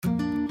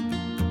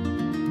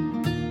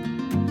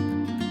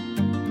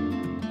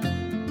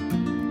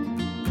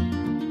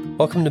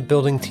Welcome to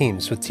Building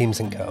Teams with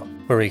Teams & Co.,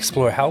 where we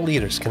explore how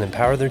leaders can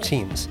empower their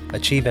teams,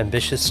 achieve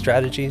ambitious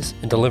strategies,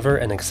 and deliver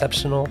an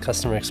exceptional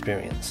customer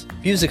experience.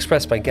 Views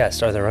expressed by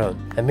guests are their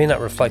own and may not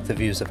reflect the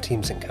views of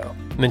Teams & Co.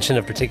 Mention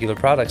of particular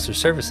products or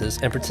services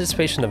and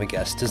participation of a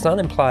guest does not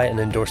imply an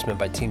endorsement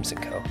by Teams &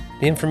 Co.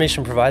 The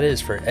information provided is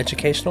for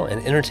educational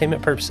and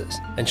entertainment purposes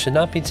and should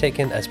not be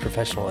taken as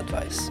professional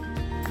advice.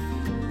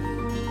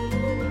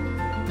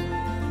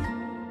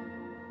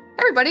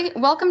 Everybody,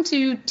 welcome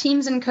to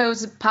Teams &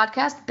 Co.'s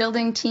podcast,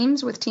 Building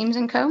Teams with Teams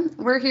 & Co.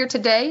 We're here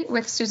today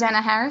with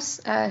Susanna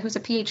Harris, who's a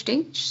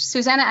PhD.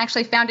 Susanna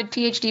actually founded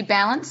PhD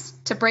Balance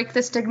to break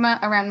the stigma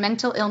around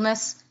mental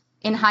illness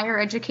in higher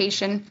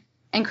education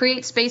and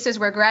create spaces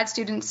where grad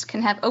students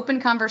can have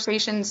open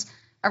conversations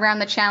around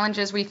the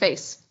challenges we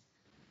face.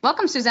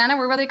 Welcome, Susanna.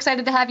 We're really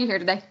excited to have you here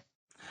today.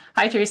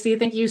 Hi, Tracy.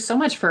 Thank you so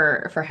much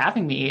for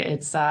having me.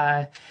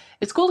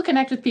 It's cool to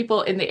connect with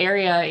people in the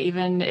area,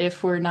 even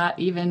if we're not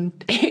even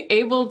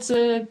able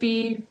to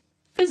be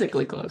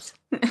physically close.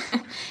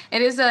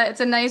 It's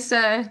nice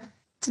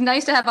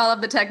to have all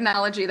of the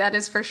technology, that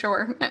is for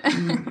sure.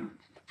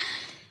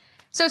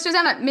 So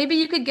Susanna, maybe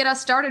you could get us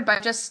started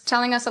by just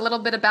telling us a little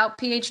bit about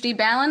PhD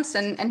Balance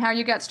and how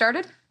you got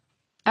started.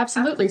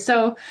 Absolutely.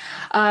 So,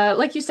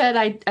 like you said,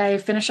 I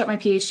finished up my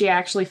PhD. I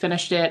actually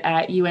finished it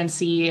at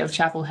UNC of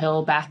Chapel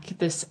Hill back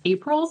this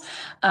April.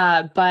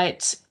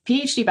 But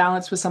PhD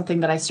Balance was something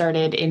that I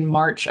started in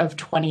March of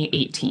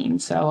 2018.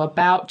 So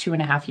about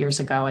 2.5 years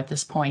ago at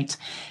this point.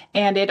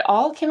 And it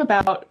all came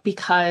about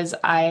because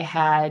I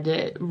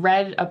had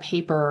read a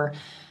paper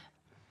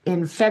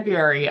in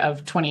February of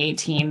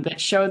 2018 that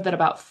showed that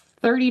about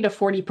 30 to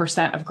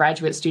 40% of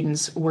graduate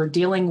students were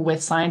dealing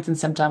with signs and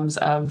symptoms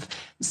of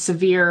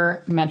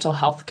severe mental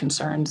health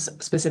concerns,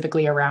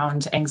 specifically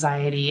around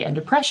anxiety and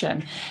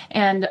depression.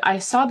 And I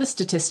saw the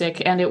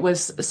statistic, and it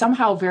was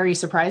somehow very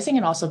surprising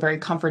and also very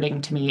comforting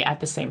to me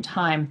at the same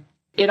time.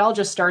 It all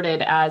just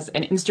started as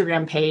an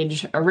Instagram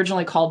page,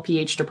 originally called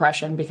PH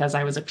Depression because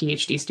I was a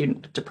PhD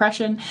student with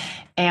depression,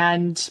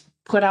 and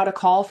put out a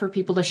call for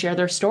people to share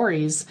their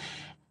stories.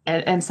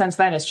 And since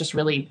then, it's just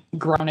really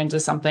grown into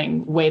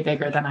something way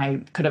bigger than I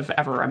could have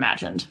ever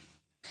imagined.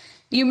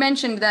 You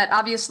mentioned that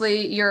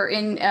obviously you're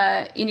in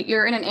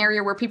an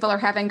area where people are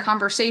having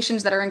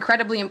conversations that are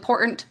incredibly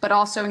important, but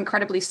also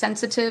incredibly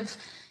sensitive.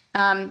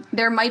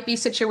 There might be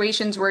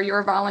situations where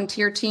your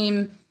volunteer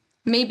team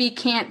maybe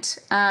can't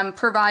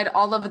provide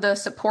all of the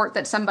support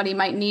that somebody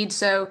might need.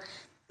 So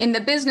in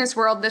the business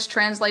world, this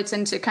translates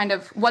into kind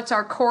of what's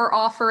our core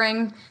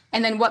offering,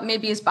 and then what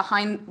maybe is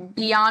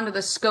beyond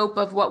the scope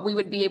of what we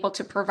would be able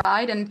to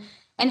provide. And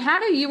how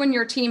do you and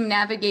your team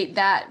navigate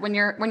that when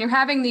you're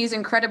having these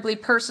incredibly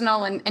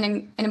personal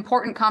and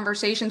important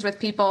conversations with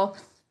people?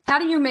 How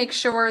do you make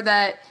sure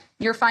that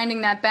you're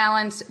finding that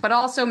balance, but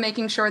also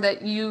making sure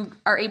that you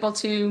are able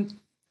to,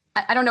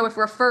 I don't know if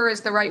refer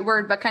is the right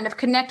word, but kind of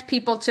connect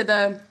people to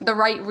the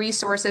right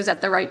resources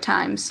at the right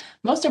times?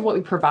 Most of what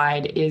we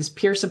provide is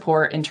peer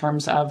support in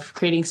terms of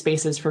creating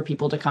spaces for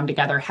people to come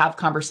together, have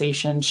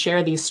conversations,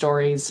 share these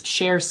stories,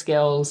 share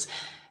skills,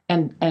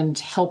 and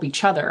help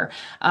each other.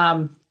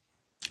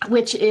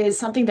 Which is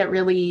something that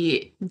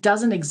really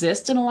doesn't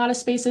exist in a lot of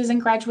spaces in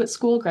graduate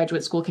school.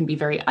 Graduate school can be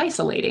very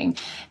isolating.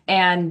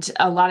 And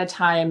a lot of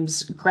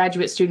times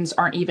graduate students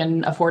aren't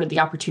even afforded the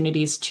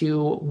opportunities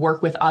to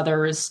work with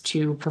others,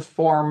 to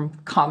perform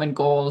common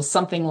goals,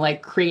 something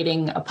like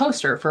creating a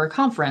poster for a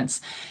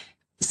conference,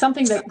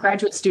 something that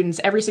graduate students,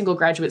 every single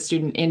graduate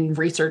student in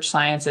research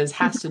sciences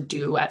has to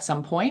do at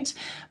some point.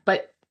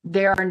 But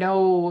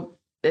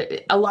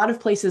a lot of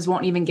places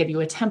won't even give you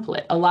a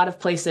template. A lot of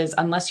places,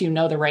 unless you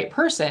know the right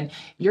person,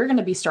 you're going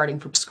to be starting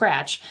from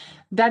scratch.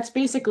 That's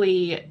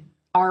basically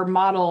our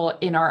model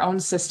in our own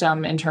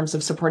system in terms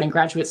of supporting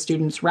graduate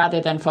students,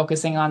 rather than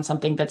focusing on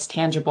something that's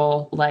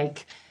tangible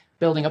like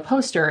building a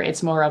poster.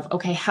 It's more of,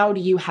 okay, how do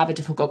you have a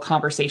difficult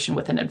conversation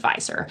with an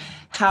advisor?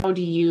 How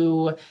do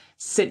you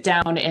sit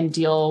down and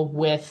deal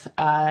with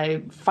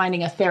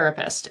finding a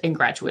therapist in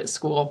graduate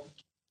school?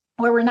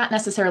 Where we're not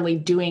necessarily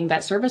doing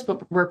that service,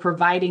 but we're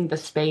providing the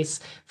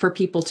space for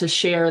people to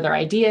share their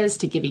ideas,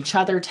 to give each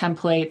other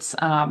templates.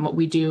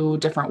 We do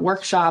different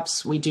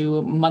workshops. We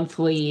do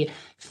monthly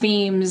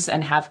themes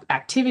and have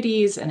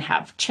activities and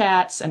have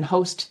chats and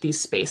host these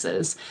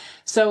spaces.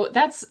 So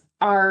that's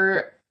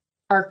our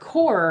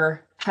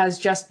core has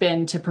just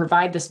been to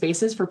provide the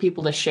spaces for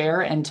people to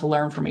share and to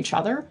learn from each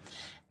other.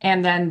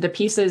 And then the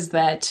pieces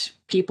that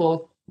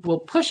people will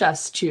push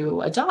us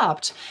to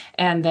adopt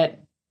and that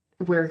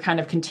we're kind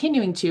of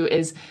continuing to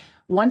is,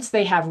 once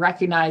they have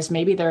recognized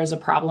maybe there is a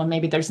problem,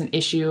 maybe there's an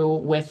issue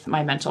with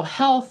my mental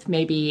health,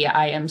 maybe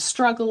I am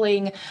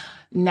struggling,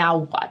 now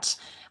what?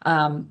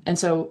 And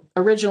so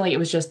originally it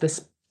was just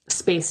this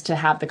space to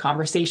have the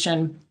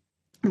conversation.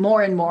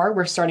 More and more,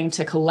 we're starting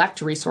to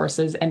collect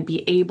resources and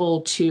be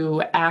able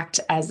to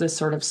act as this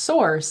sort of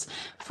source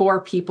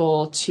for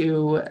people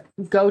to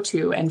go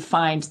to and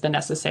find the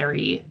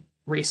necessary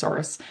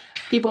resource.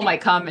 People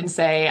might come and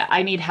say,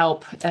 I need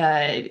help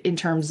in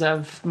terms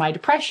of my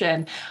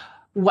depression.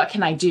 what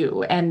can I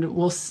do? And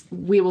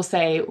we will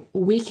say,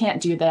 we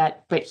can't do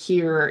that, but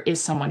here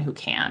is someone who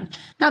can.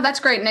 No, that's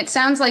great. And it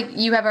sounds like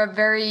you have a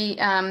very,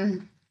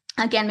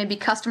 again, maybe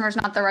customer is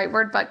not the right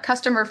word, but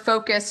customer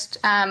focused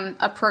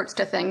approach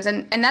to things.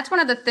 And that's one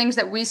of the things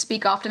that we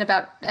speak often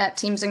about at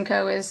Teams &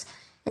 Co. is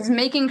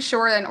making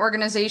sure that an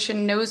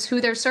organization knows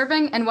who they're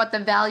serving and what the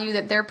value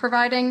that they're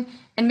providing,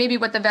 and maybe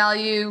what the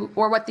value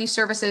or what these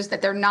services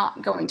that they're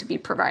not going to be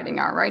providing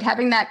are, right?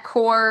 Having that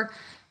core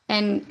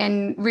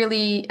and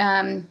really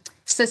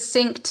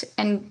succinct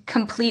and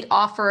complete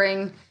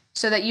offering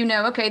so that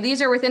okay,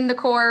 these are within the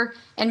core,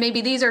 and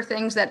maybe these are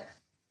things that,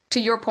 to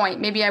your point,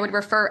 maybe I would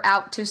refer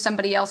out to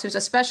somebody else who's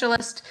a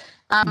specialist,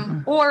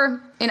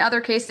 or in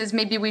other cases,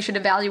 maybe we should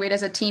evaluate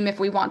as a team if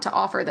we want to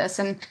offer this.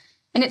 And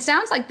it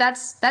sounds like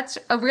that's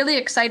a really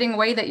exciting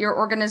way that your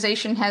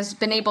organization has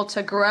been able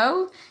to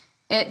grow,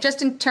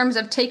 just in terms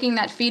of taking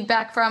that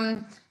feedback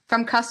from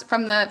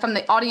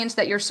the audience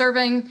that you're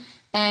serving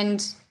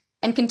and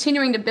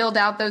continuing to build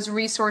out those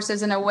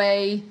resources in a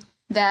way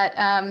that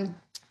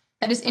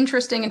that is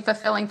interesting and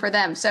fulfilling for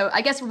them. So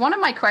I guess one of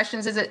my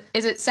questions is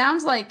it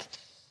sounds like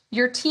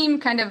your team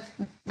kind of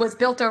was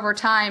built over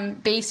time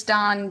based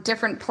on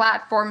different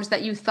platforms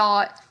that you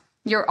thought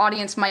your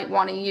audience might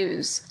want to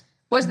use.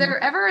 Was there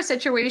ever a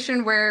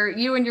situation where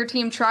you and your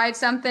team tried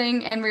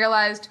something and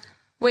realized,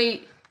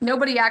 wait,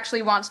 nobody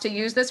actually wants to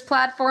use this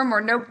platform, or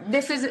no,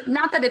 this is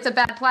not that it's a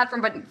bad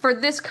platform, but for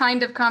this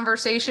kind of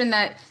conversation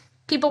that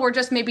people were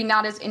just maybe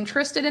not as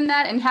interested in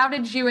that? And how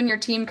did you and your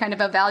team kind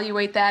of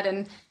evaluate that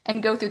and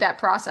go through that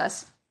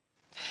process?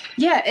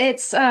 Yeah,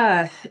 it's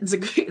a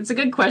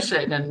good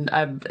question, and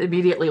I'm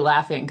immediately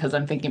laughing because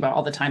I'm thinking about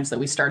all the times that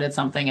we started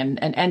something and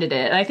ended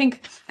it. And I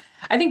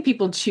think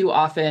people too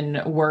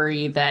often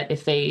worry that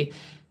if they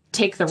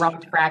take the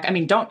wrong track, I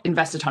mean, don't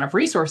invest a ton of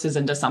resources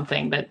into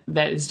something that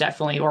is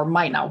definitely or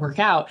might not work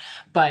out.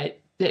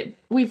 But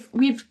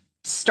we've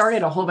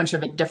started a whole bunch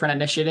of different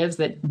initiatives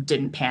that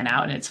didn't pan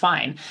out, and it's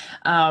fine.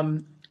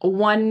 The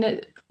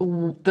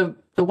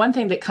one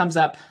thing that comes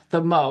up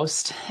the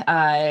most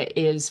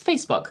is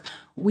Facebook.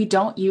 We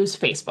don't use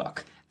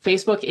Facebook.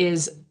 Facebook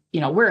is,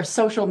 we're a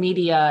social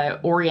media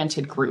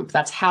oriented group.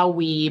 That's how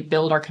we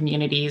build our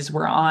communities.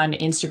 We're on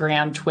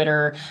Instagram,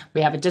 Twitter.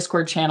 We have a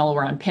Discord channel.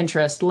 We're on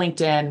Pinterest,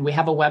 LinkedIn. We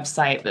have a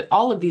website,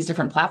 all of these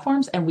different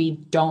platforms, and we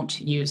don't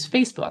use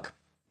Facebook.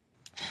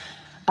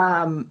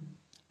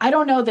 I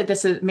don't know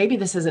that maybe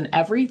this is an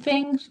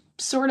everything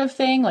sort of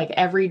thing, like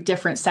every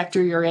different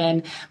sector you're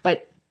in,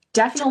 but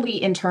definitely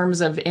in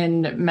terms of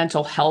in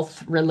mental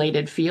health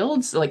related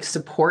fields, like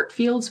support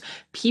fields,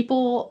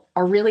 people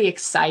are really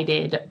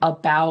excited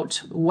about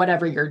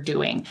whatever you're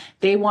doing.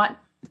 They want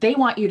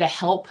you to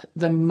help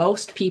the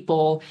most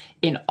people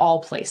in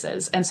all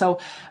places. And so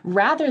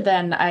rather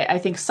than, I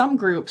think some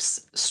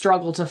groups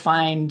struggle to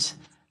find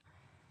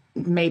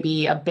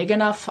maybe a big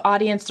enough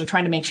audience. They're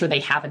trying to make sure they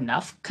have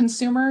enough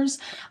consumers.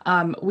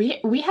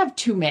 We have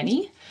too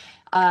many.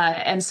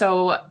 And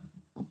so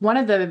one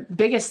of the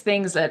biggest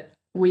things that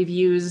we've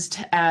used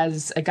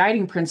as a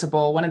guiding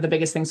principle, one of the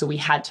biggest things that we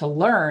had to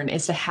learn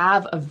is to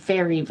have a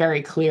very,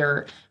 very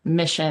clear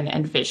mission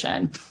and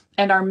vision.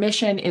 And our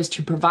mission is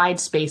to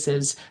provide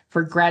spaces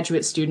for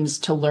graduate students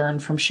to learn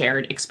from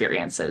shared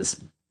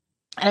experiences.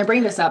 And I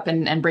bring this up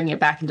and bring it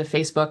back into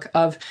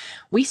Facebook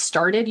we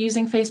started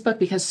using Facebook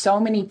because so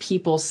many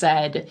people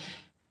said,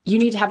 you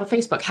need to have a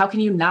Facebook. How can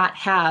you not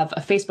have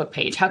a Facebook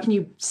page? How can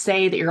you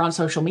say that you're on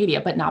social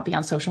media, but not be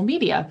on social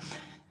media?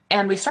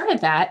 And we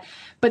started that.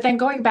 But then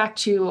going back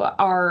to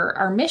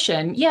our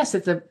mission, yes,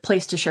 it's a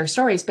place to share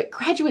stories, but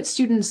graduate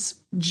students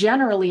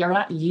generally are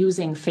not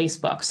using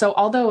Facebook. So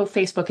although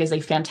Facebook is a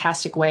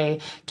fantastic way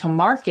to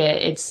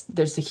market,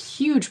 there's a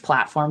huge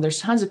platform, there's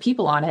tons of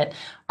people on it,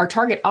 our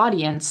target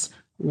audience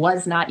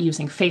was not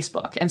using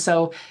Facebook. And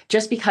so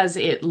just because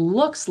it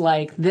looks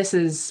like this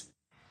is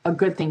a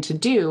good thing to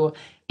do,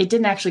 it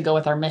didn't actually go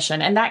with our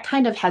mission. And that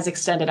kind of has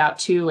extended out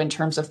too in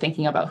terms of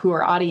thinking about who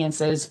our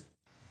audience is.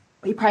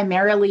 We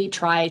primarily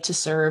try to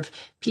serve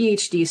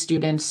PhD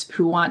students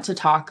who want to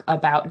talk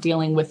about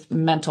dealing with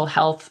mental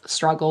health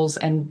struggles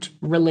and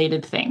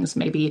related things,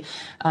 maybe,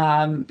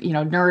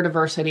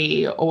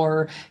 neurodiversity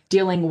or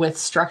dealing with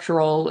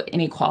structural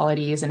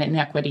inequalities and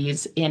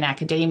inequities in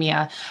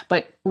academia.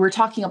 But we're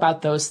talking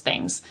about those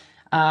things.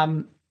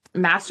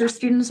 Master's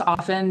students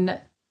often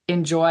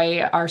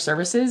enjoy our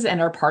services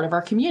and are part of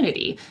our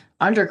community.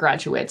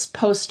 Undergraduates,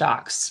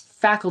 postdocs,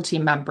 faculty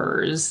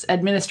members,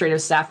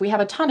 administrative staff. We have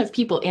a ton of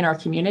people in our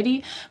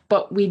community,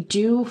 but we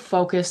do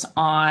focus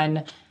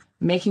on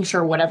making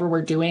sure whatever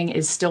we're doing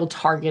is still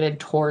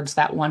targeted towards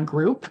that one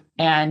group.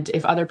 And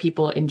if other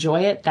people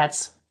enjoy it,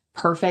 that's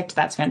perfect.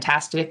 That's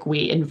fantastic.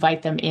 We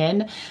invite them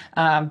in.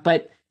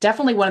 But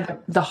definitely one of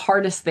the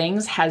hardest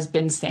things has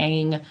been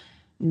saying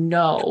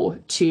no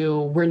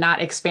to, we're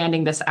not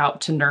expanding this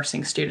out to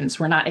nursing students.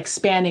 We're not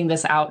expanding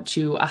this out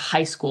to a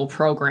high school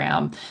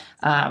program.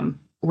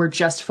 We're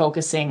just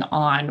focusing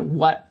on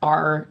what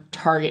our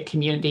target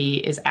community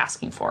is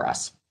asking for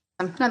us.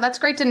 No, that's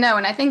great to know.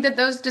 And I think that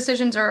those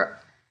decisions are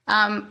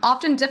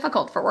often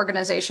difficult for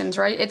organizations,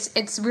 right?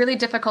 It's really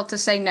difficult to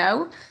say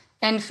no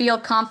and feel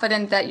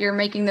confident that you're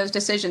making those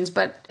decisions.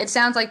 But it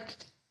sounds like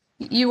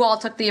you all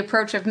took the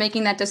approach of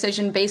making that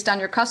decision based on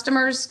your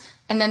customers,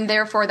 and then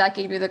therefore that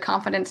gave you the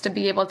confidence to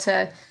be able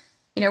to,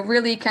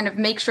 really kind of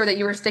make sure that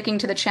you were sticking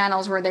to the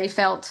channels where they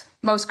felt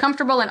most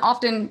comfortable and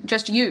often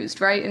just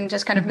used, right? And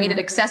just kind of made it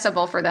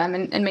accessible for them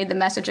and made the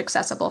message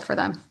accessible for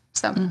them.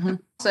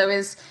 So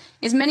is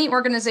many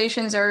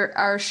organizations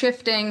are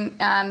shifting,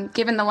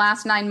 given the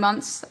last 9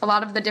 months, a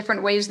lot of the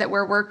different ways that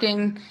we're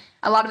working,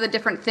 a lot of the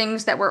different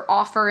things that we're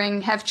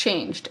offering have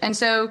changed. And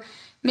so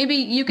maybe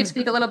you could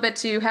speak a little bit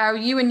to how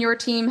you and your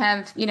team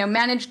have,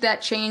 managed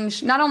that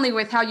change, not only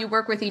with how you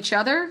work with each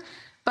other,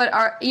 but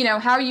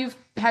how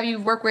you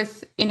work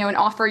with, and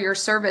offer your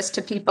service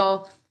to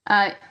people,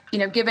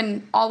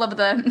 given all of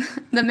the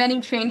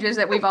many changes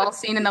that we've all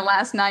seen in the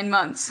last 9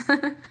 months.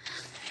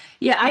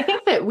 Yeah, I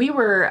think that we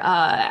were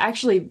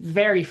actually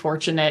very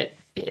fortunate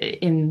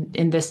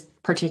in this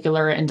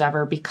particular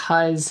endeavor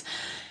because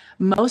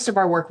most of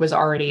our work was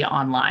already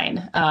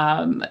online.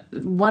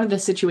 One of the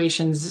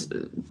situations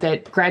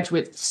that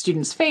graduate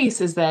students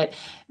face is that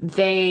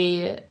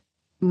they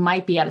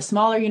might be at a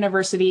smaller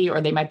university, or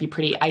they might be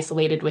pretty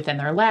isolated within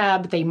their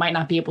lab. They might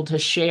not be able to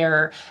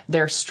share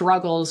their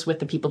struggles with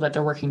the people that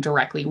they're working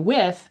directly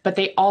with, but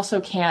they also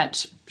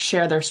can't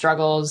share their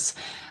struggles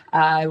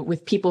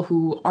with people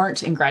who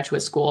aren't in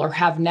graduate school or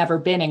have never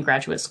been in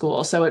graduate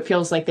school. So it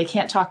feels like they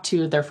can't talk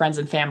to their friends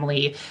and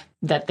family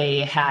that they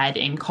had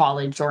in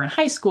college or in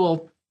high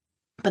school,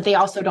 but they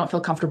also don't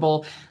feel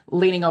comfortable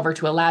leaning over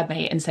to a lab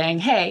mate and saying,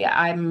 hey,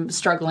 I'm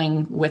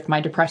struggling with my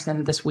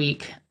depression this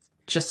week,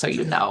 just so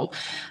you know.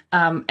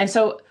 And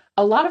so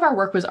a lot of our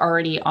work was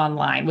already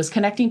online, was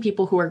connecting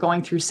people who are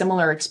going through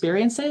similar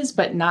experiences,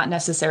 but not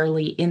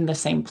necessarily in the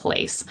same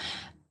place.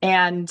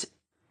 And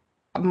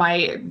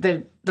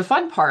the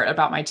fun part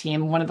about my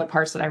team, one of the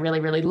parts that I really,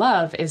 really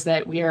love, is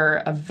that we are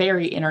a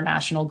very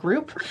international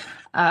group.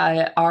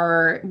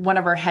 One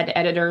of our head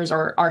editors,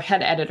 or our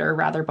head editor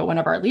rather, but one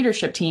of our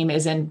leadership team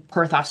is in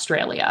Perth,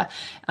 Australia.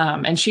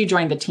 And she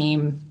joined the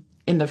team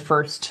in the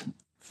first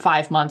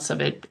 5 months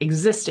of it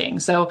existing.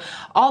 So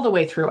all the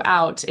way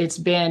throughout, it's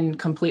been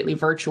completely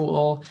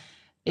virtual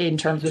in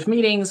terms of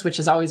meetings, which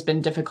has always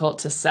been difficult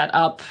to set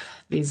up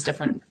these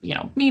different,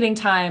 meeting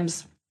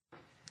times.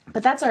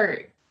 But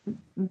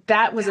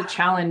that was a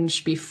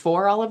challenge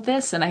before all of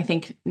this. And I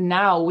think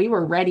now we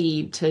were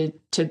ready to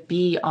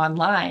be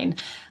online.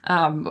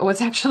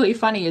 What's actually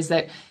funny is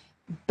that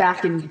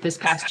back in this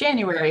past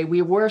January,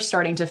 we were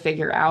starting to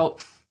figure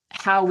out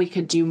how we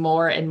could do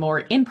more and more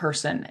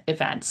in-person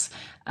events.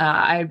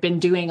 I had been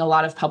doing a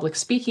lot of public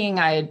speaking.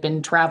 I had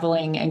been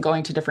traveling and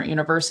going to different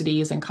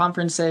universities and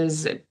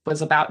conferences. It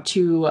was about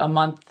 2 a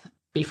month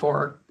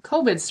before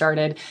COVID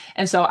started.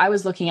 And so I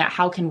was looking at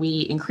how can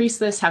we increase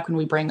this? How can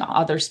we bring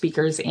other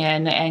speakers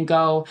in and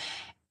go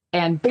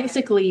and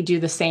basically do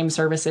the same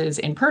services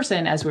in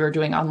person as we were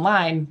doing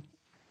online,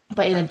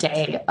 but in a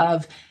day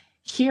of,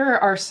 here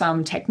are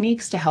some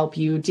techniques to help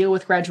you deal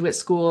with graduate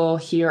school.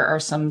 Here are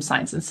some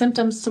signs and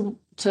symptoms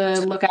to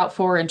look out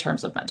for in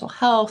terms of mental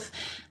health.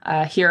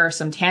 Here are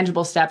some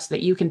tangible steps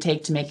that you can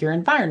take to make your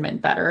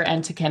environment better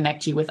and to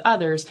connect you with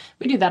others.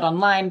 We do that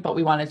online, but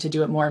we wanted to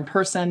do it more in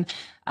person.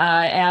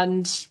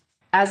 And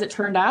as it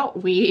turned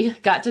out, we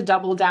got to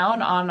double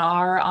down on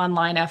our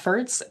online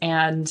efforts.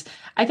 And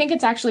I think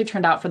it's actually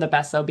turned out for the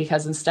best, though,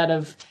 because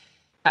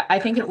I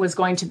think it was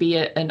going to be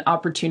an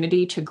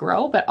opportunity to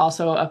grow, but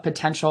also a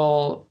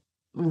potential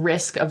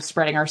risk of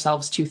spreading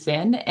ourselves too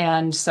thin.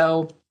 And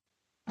so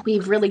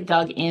we've really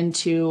dug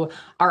into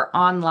our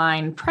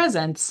online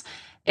presence.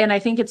 And I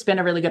think it's been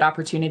a really good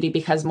opportunity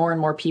because more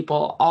and more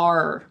people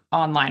are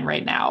online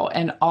right now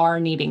and are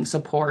needing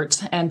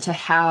support, and to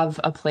have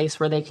a place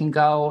where they can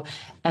go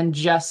and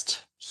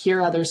just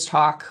hear others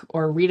talk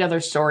or read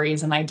other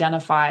stories and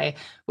identify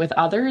with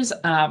others.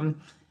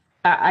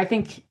 I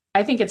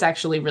think it's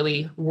actually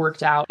really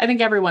worked out. I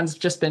think everyone's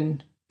just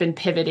been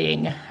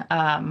pivoting.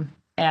 And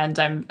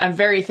I'm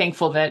very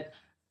thankful that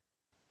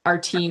our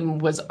team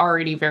was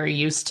already very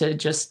used to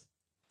just,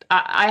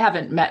 I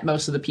haven't met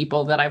most of the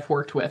people that I've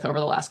worked with over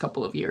the last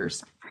couple of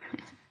years.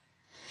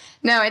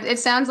 No, it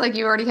sounds like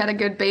you already had a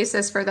good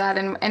basis for that.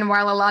 And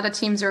while a lot of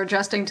teams are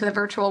adjusting to the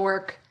virtual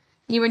work,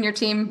 you and your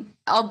team,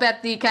 I'll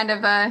bet the kind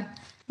of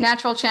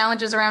natural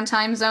challenges around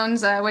time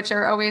zones, which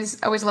are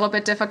always a little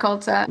bit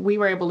difficult. We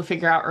were able to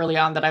figure out early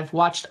on that I've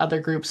watched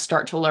other groups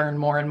start to learn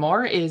more and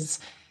more is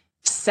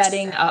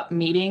setting up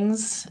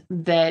meetings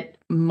that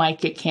might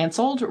get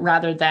canceled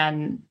rather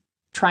than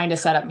trying to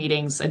set up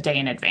meetings a day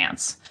in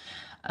advance.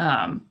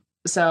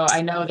 So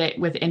I know that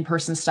with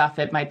in-person stuff,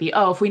 it might be,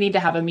 if we need to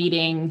have a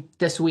meeting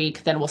this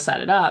week, then we'll set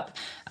it up.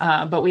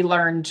 But we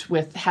learned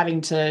with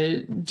having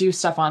to do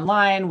stuff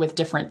online with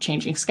different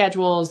changing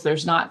schedules,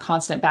 there's not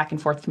constant back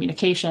and forth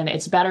communication.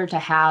 It's better to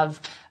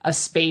have a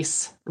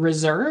space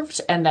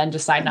reserved and then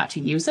decide not to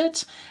use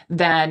it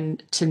than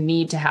to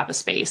need to have a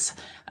space.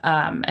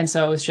 And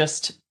so it's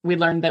just we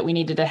learned that we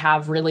needed to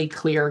have really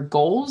clear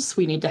goals.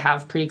 We need to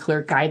have pretty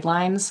clear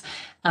guidelines,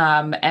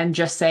 and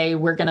just say,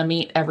 we're going to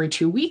meet every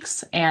 2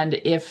 weeks. And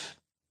if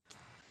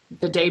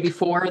the day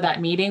before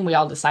that meeting, we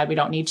all decide we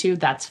don't need to,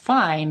 that's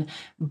fine,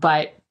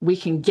 but we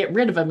can get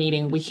rid of a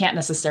meeting. We can't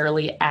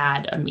necessarily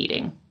add a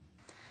meeting.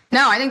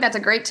 No, I think that's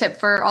a great tip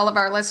for all of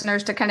our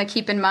listeners to kind of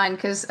keep in mind,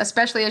 because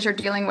especially as you're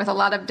dealing with a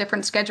lot of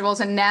different schedules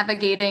and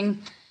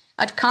navigating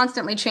a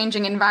constantly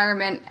changing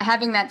environment,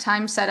 having that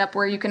time set up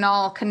where you can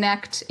all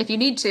connect if you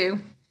need to,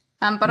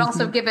 but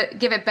also give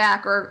it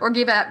back, or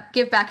give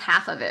back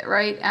half of it,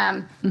 right?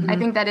 I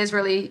think that is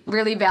really,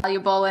 really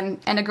valuable, and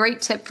a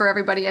great tip for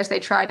everybody as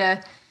they try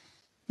to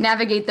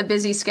navigate the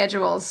busy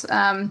schedules.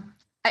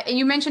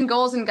 You mentioned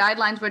goals and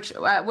guidelines, which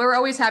we're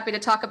always happy to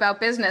talk about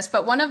business.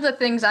 But one of the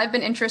things I've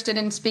been interested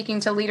in speaking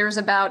to leaders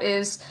about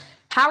is,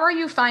 how are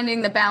you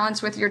finding the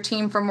balance with your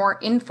team for more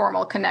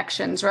informal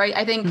connections, right?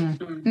 I think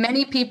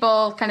many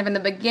people kind of in the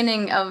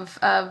beginning of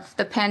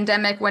the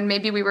pandemic, when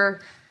maybe we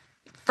were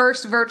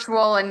first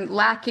virtual and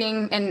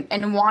lacking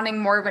and wanting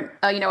more of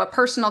a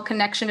personal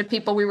connection to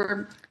people, we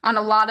were on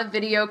a lot of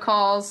video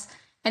calls.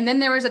 And then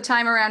there was a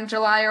time around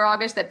July or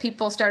August that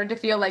people started to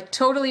feel like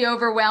totally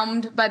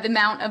overwhelmed by the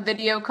amount of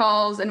video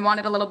calls and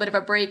wanted a little bit of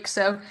a break.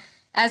 So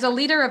as a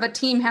leader of a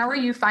team, how are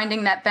you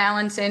finding that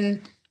balance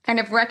in kind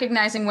of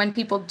recognizing when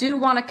people do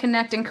want to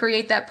connect and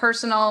create that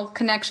personal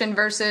connection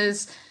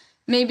versus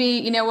maybe,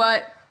 you know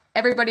what,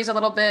 everybody's a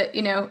little bit,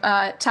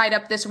 tied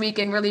up this week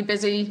and really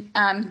busy.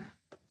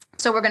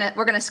 So we're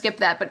gonna skip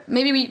that. But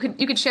maybe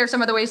you could share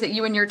some of the ways that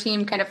you and your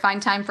team kind of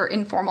find time for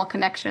informal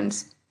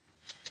connections.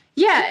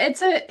 Yeah,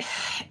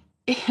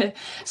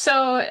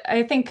 so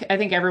I think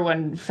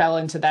everyone fell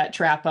into that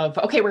trap of,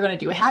 okay, we're going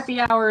to do happy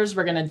hours,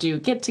 we're going to do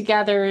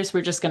get-togethers,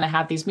 we're just going to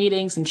have these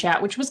meetings and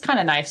chat, which was kind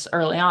of nice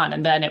early on,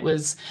 and then it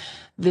was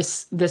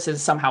this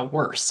is somehow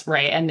worse,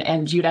 right?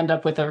 And you'd end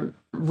up with a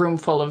room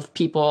full of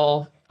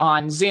people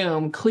on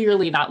Zoom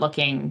clearly not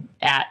looking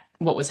at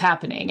what was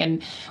happening,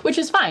 and which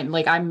is fine.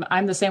 Like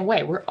I'm the same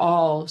way. We're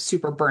all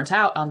super burnt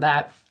out on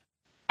that.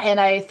 And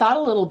I thought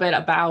a little bit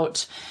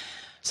about,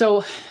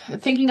 so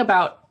thinking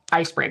about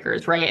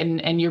icebreakers, right?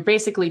 And you're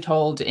basically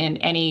told in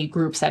any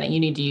group setting, you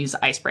need to use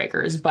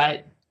icebreakers,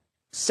 but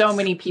so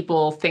many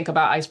people think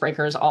about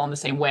icebreakers all in the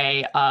same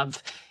way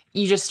of,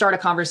 you just start a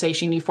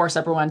conversation, you force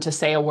everyone to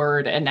say a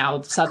word, and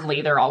now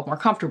suddenly they're all more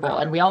comfortable.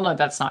 And we all know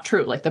that's not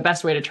true. Like, the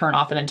best way to turn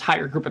off an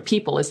entire group of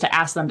people is to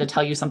ask them to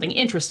tell you something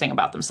interesting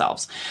about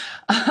themselves.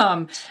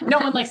 No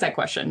one likes that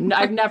question.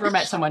 I've never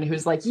met someone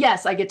who's like,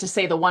 yes, I get to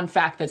say the one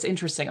fact that's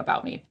interesting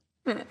about me.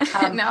 No,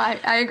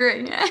 I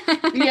agree.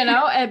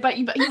 But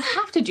you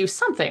have to do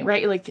something,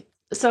 right? Like,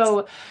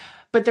 so,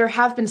 but there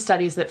have been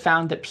studies that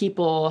found that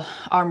people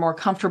are more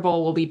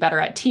comfortable, will be better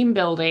at team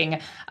building.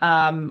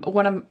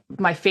 One of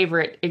my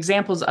favorite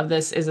examples of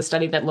this is a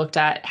study that looked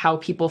at how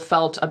people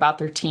felt about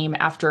their team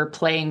after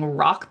playing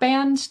Rock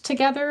Band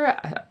together.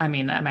 I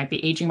mean, I might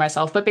be aging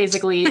myself, but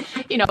basically,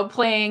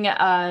 playing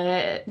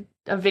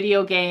a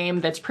video game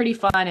that's pretty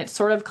fun. It's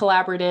sort of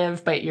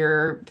collaborative, but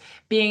you're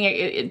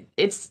being,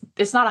 it's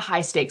not a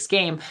high stakes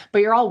game, but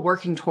you're all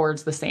working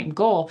towards the same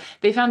goal.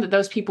 They found that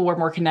those people were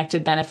more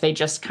connected than if they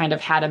just kind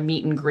of had a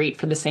meet and greet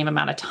for the same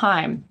amount of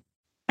time.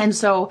 And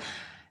so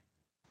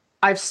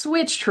I've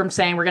switched from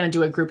saying we're going to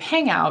do a group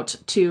hangout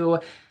to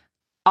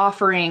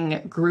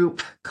offering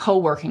group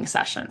co-working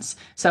sessions.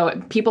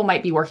 So people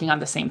might be working on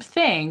the same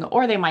thing,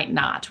 or they might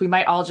not. We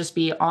might all just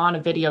be on a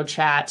video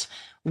chat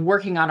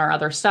working on our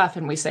other stuff,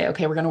 and we say,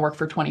 okay, we're going to work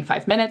for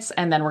 25 minutes,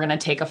 and then we're going to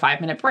take a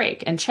 5-minute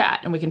break and chat,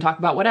 and we can talk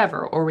about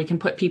whatever, or we can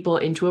put people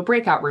into a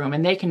breakout room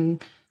and they can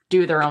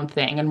do their own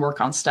thing and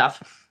work on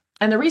stuff.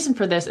 And the reason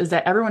for this is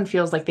that everyone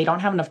feels like they don't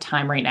have enough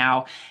time right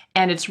now,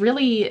 and it's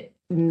really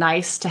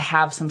nice to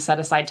have some set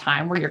aside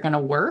time where you're going to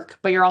work,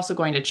 but you're also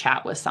going to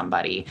chat with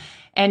somebody.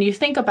 And you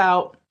think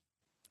about,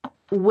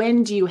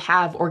 when do you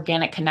have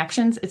organic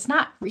connections? It's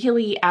not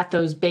really at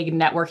those big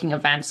networking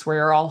events where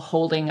you're all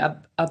holding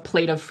a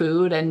plate of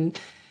food and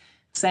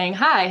saying,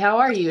 hi, how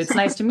are you? It's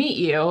nice to meet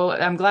you.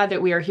 I'm glad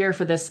that we are here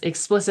for this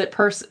explicit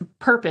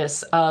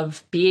purpose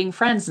of being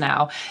friends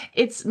now.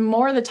 It's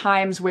more the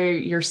times where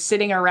you're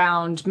sitting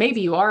around,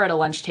 maybe you are at a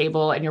lunch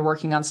table and you're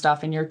working on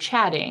stuff and you're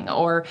chatting,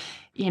 or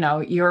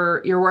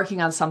you're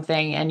working on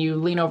something and you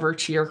lean over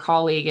to your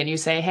colleague and you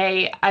say,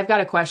 hey, I've got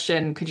a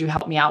question. Could you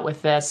help me out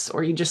with this?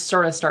 Or you just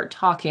sort of start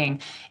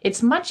talking.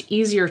 It's much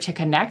easier to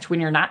connect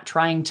when you're not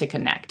trying to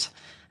connect.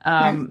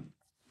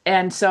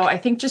 And so I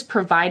think just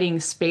providing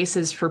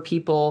spaces for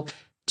people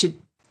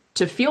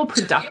to feel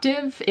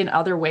productive in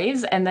other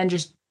ways, and then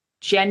just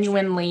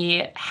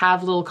genuinely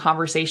have little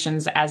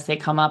conversations as they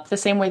come up, the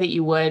same way that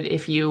you would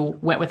if you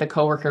went with a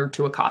coworker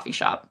to a coffee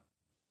shop.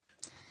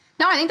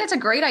 No, I think that's a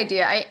great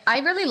idea. I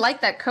really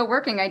like that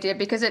co-working idea,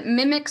 because it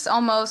mimics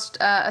almost,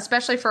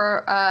 especially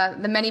for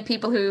the many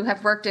people who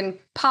have worked in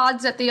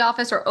pods at the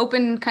office or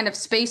open kind of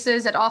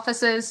spaces at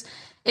offices.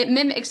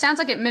 it sounds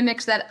like it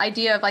mimics that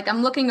idea of like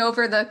I'm looking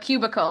over the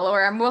cubicle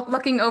or I'm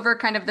looking over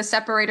kind of the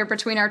separator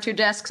between our two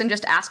desks and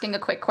just asking a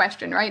quick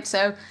question, right?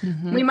 So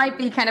we might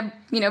be kind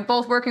of,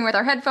 both working with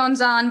our headphones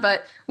on,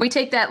 but we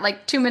take that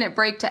like 2-minute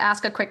break to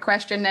ask a quick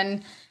question.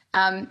 And,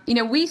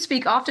 we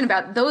speak often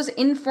about those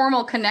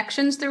informal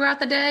connections throughout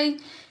the day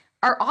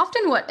are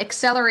often what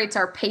accelerates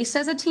our pace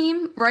as a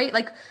team, right?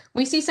 Like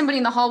we see somebody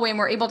in the hallway and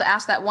we're able to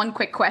ask that one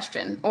quick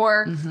question,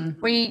 or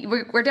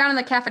we're down in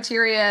the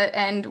cafeteria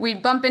and we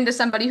bump into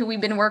somebody who we've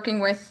been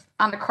working with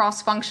on a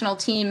cross-functional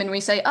team and we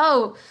say,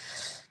 oh,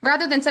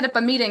 rather than set up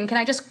a meeting, can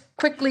I just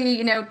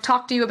quickly,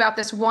 talk to you about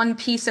this one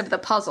piece of the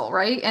puzzle,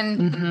 right?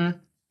 And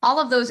all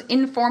of those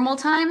informal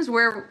times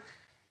where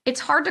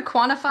it's hard to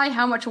quantify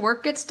how much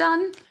work gets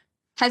done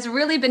has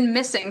really been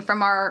missing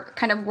from our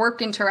kind of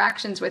work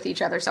interactions with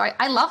each other. So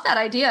I love that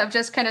idea of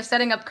just kind of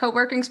setting up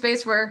co-working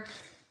space where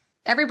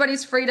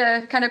everybody's free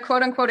to kind of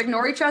quote unquote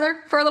ignore each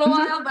other for a little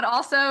while, but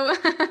also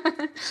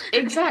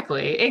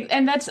exactly.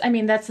 And that's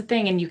the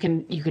thing. And you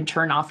can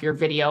turn off your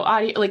video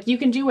audio, like you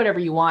can do whatever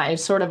you want.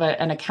 It's sort of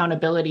an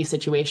accountability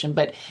situation,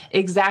 but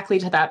exactly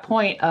to that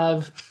point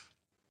of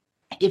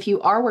if you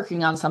are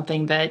working on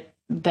something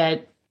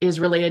that is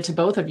related to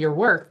both of your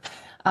work,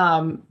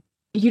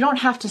 you don't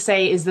have to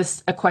say, is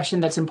this a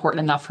question that's important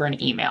enough for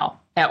an email?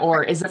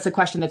 Or is this a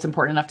question that's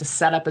important enough to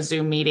set up a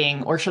Zoom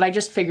meeting? Or should I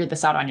just figure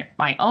this out on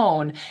my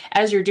own?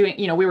 As you're doing,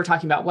 we were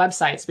talking about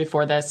websites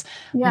before this,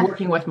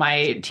 working with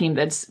my team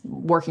that's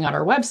working on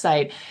our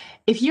website.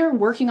 If you're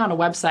working on a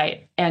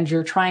website and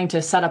you're trying to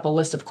set up a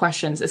list of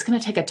questions, it's going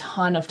to take a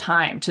ton of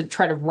time to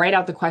try to write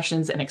out the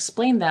questions and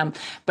explain them.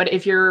 But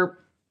if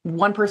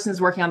one person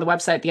is working on the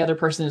website, the other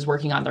person is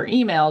working on their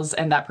emails,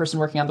 and that person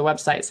working on the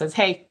website says,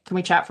 hey, can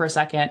we chat for a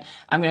second?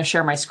 I'm going to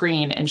share my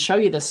screen and show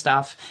you this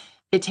stuff.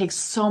 It takes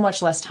so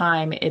much less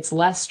time. It's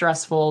less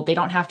stressful. They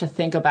don't have to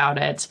think about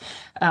it.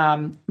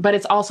 But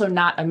it's also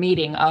not a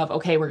meeting of,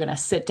 okay, we're going to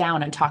sit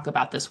down and talk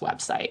about this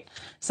website.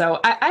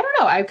 So I don't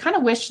know. I kind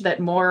of wish that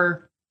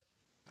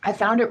I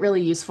found it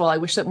really useful. I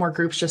wish that more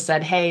groups just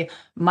said, hey,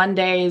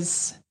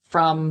 Mondays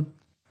from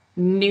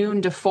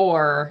noon to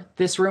 4,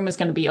 this room is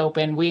going to be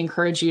open. We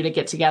encourage you to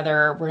get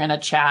together. We're going to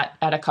chat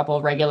at a couple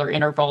of regular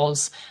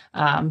intervals.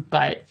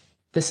 But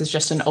this is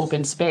just an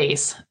open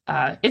space.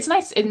 It's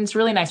nice. And it's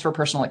really nice for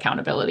personal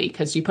accountability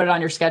because you put it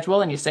on your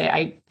schedule and you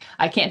say,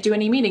 I can't do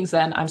any meetings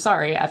then. I'm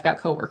sorry. I've got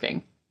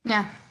co-working.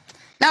 Yeah.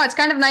 No, it's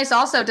kind of nice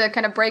also to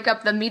kind of break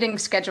up the meeting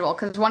schedule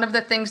because one of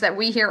the things that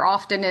we hear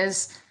often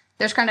is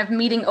there's kind of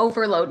meeting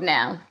overload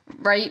now,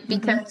 right?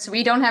 Because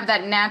we don't have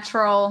that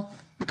natural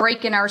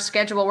break in our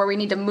schedule where we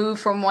need to move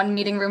from one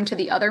meeting room to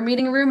the other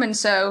meeting room. And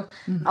so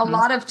a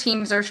lot of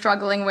teams are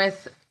struggling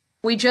with,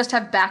 we just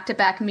have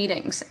back-to-back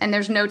meetings and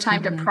there's no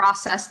time to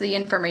process the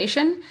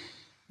information.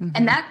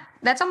 And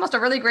that's almost a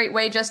really great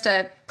way just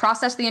to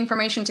process the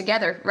information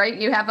together, right?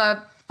 You have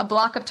a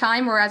block of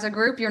time where as a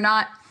group, you're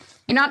not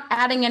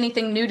adding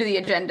anything new to the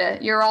agenda.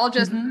 You're all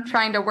just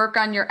trying to work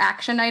on your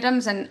action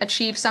items and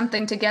achieve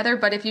something together.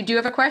 But if you do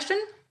have a question,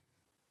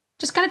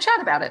 just kind of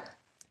chat about it.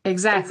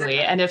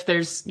 Exactly. And if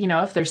there's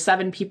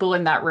 7 people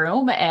in that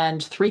room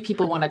and 3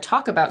 people want to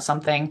talk about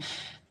something,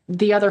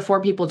 the other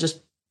 4 people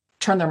just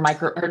turn their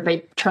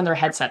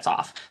headsets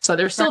off. So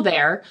they're still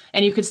there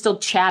and you could still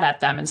chat at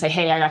them and say,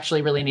 hey, I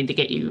actually really need to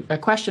get you a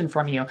question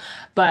from you.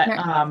 But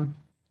I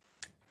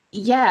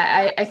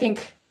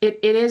think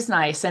it is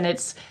nice. And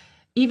it's,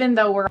 even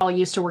though we're all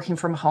used to working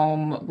from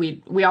home,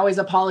 we always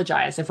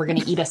apologize if we're going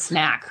to eat a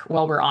snack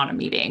while we're on a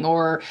meeting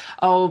or,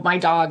 oh, my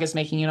dog is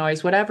making a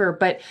noise, whatever.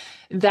 But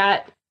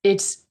that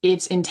it's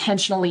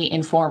intentionally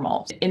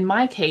informal. In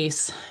my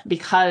case,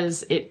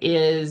 because it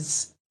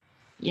is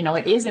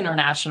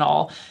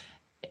international,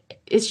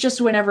 it's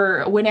just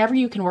whenever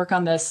you can work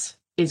on this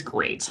is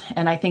great.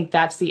 And I think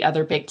that's the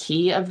other big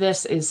key of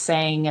this is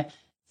saying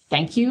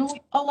thank you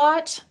a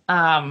lot.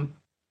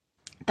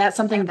 That's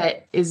something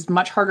that is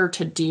much harder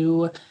to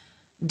do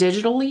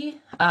digitally.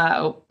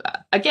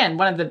 Again,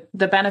 one of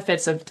the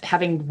benefits of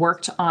having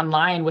worked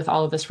online with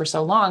all of this for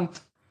so long,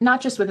 not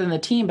just within the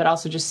team, but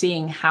also just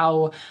seeing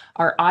how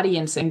our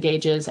audience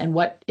engages and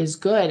what is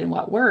good and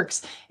what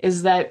works,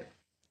 is that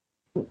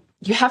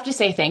you have to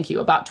say thank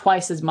you about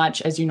twice as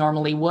much as you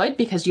normally would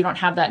because you don't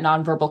have that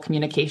nonverbal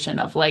communication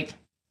of like,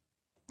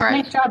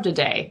 nice job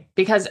today,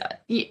 because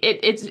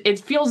it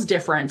feels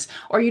different.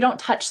 Or you don't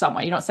touch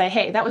someone. You don't say,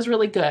 hey, that was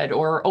really good,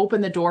 or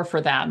open the door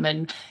for them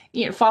and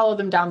follow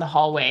them down the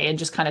hallway and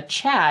just kind of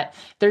chat.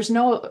 There's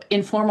no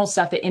informal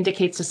stuff that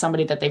indicates to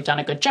somebody that they've done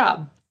a good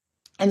job.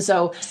 And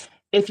so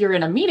if you're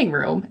in a meeting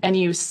room and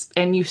you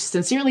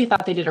sincerely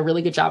thought they did a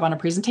really good job on a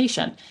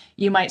presentation,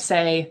 you might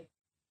say,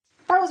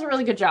 that was a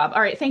really good job.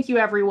 All right, thank you,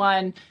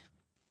 everyone.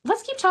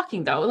 Let's keep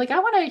talking, though. Like, I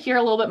want to hear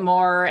a little bit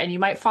more, and you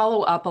might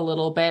follow up a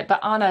little bit.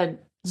 But on a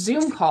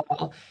Zoom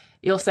call,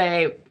 you'll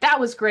say,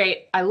 that was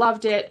great. I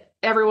loved it.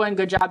 Everyone,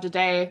 good job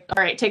today.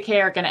 All right, take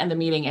care. Going to end the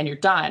meeting, and you're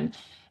done.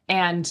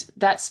 And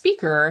that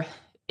speaker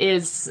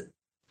is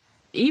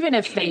even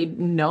if they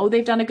know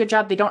they've done a good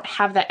job, they don't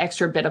have that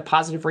extra bit of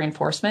positive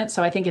reinforcement.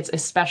 So I think it's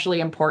especially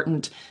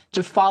important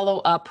to follow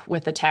up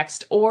with a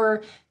text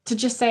or to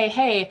just say,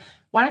 hey,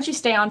 why don't you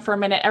stay on for a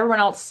minute? Everyone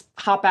else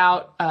hop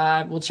out.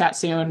 We'll chat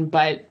soon,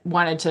 but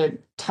wanted to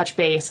touch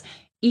base.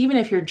 Even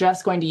if you're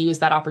just going to use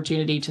that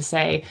opportunity to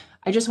say,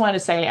 I just wanted to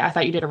say, I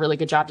thought you did a really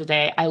good job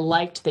today. I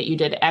liked that you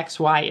did X,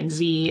 Y, and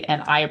Z,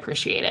 and I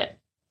appreciate it.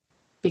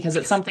 Because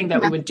it's something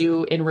that we would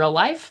do in real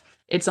life.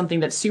 It's something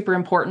that's super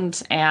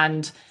important,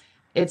 and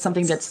it's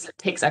something that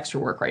takes extra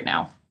work right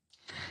now.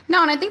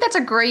 No, and I think that's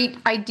a great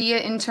idea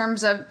in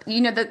terms of,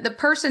 the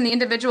person, the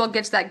individual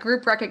gets that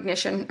group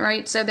recognition,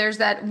 right? So there's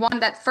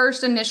that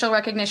first initial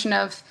recognition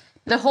of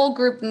the whole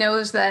group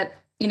knows that,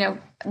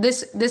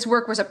 this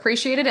work was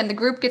appreciated, and the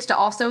group gets to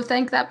also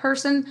thank that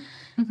person.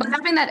 Mm-hmm. But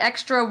having that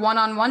extra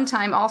one-on-one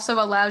time also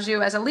allows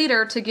you as a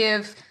leader to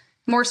give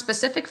more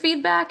specific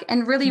feedback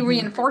and really mm-hmm.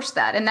 reinforce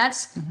that. And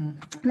that's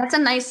a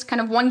nice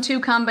kind of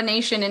 1-2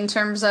 combination in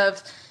terms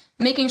of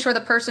making sure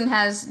the person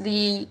has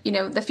the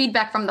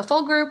feedback from the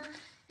full group,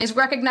 is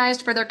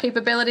recognized for their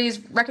capabilities,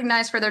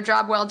 recognized for their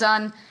job well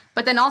done,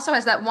 but then also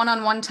has that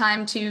one-on-one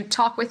time to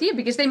talk with you,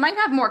 because they might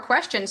have more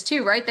questions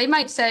too, right? They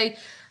might say,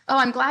 oh,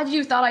 I'm glad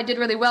you thought I did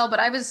really well, but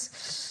I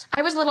was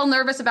a little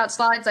nervous about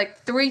slides like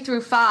 3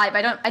 through 5.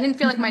 I didn't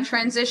feel like my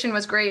transition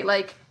was great.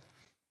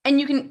 And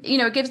you can,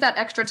 it gives that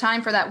extra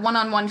time for that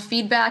one-on-one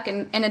feedback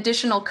and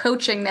additional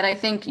coaching that I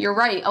think you're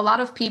right. A lot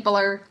of people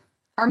are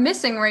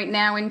missing right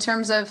now in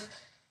terms of,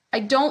 I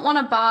don't want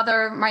to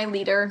bother my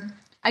leader.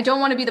 I don't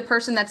want to be the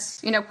person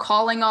that's,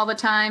 calling all the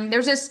time.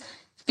 There's this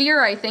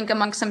fear, I think,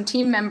 amongst some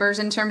team members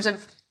in terms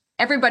of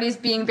everybody's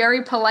being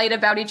very polite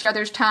about each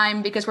other's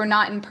time because we're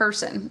not in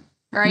person,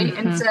 right?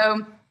 Mm-hmm. And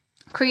so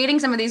creating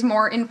some of these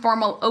more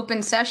informal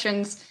open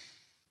sessions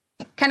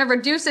kind of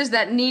reduces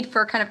that need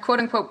for kind of quote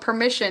unquote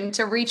permission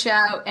to reach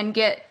out and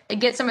get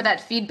some of that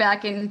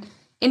feedback in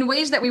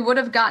ways that we would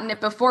have gotten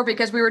it before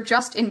because we were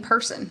just in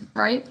person,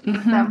 right?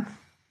 Mm-hmm. So,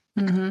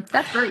 mm-hmm.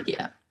 That's great.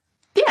 Yeah.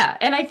 Yeah.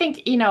 And I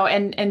think,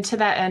 and to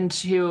that end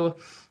too,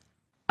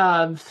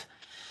 of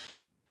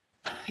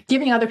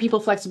giving other people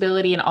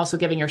flexibility and also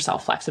giving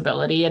yourself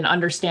flexibility and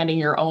understanding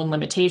your own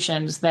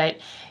limitations, that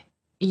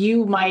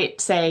you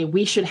might say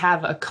we should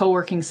have a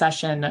co-working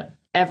session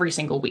every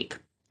single week,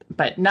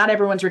 but not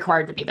everyone's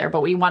required to be there,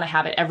 but we want to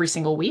have it every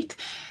single week.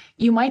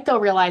 You might though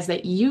realize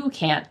that you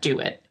can't do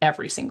it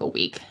every single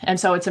week. And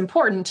so it's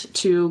important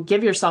to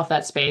give yourself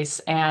that space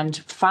and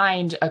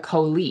find a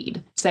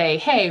co-lead. Say,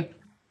 hey,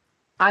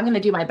 I'm going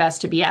to do my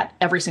best to be at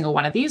every single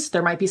one of these.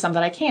 There might be some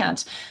that I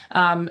can't.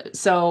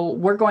 So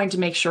we're going to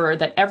make sure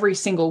that every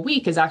single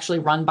week is actually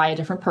run by a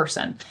different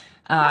person,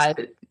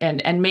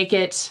 and make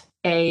it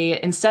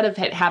instead of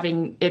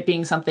having it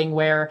being something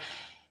where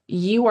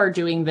you are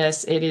doing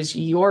this, it is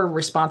your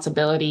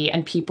responsibility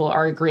and people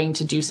are agreeing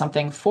to do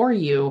something for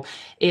you.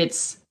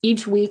 It's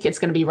each week it's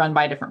going to be run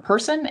by a different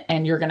person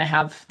and you're going to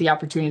have the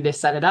opportunity to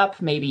set it up.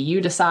 Maybe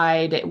you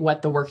decide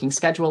what the working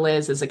schedule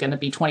is. Is it going to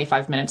be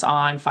 25 minutes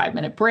on,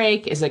 5-minute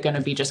break? Is it going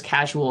to be just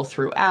casual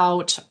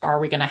throughout? Are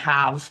we going to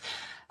have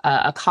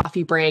a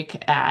coffee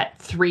break at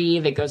 3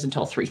 that goes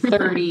until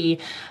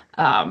 3:30?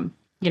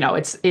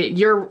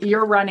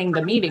 You're running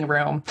the meeting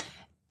room.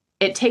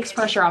 It takes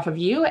pressure off of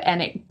you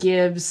and it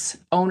gives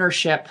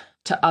ownership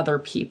to other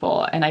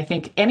people. And I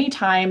think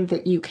anytime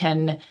that you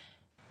can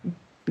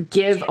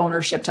give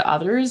ownership to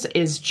others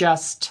it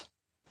just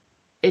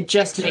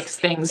makes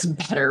things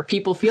better.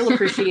 People feel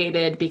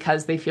appreciated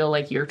because they feel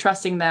like you're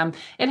trusting them.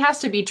 It has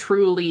to be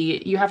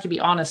you have to be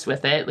honest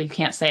with it. You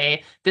can't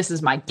say, this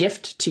is my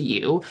gift to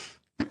you.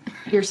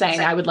 You're saying,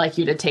 I would like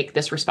you to take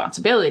this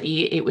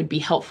responsibility. It would be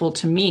helpful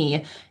to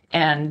me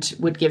and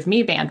would give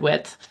me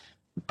bandwidth.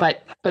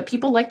 But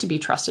people like to be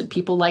trusted.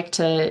 People like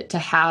to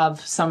have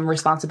some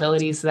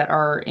responsibilities that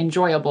are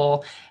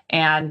enjoyable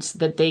and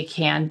that they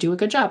can do a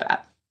good job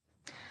at.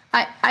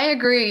 I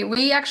agree.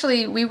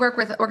 We work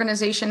with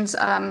organizations.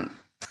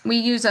 We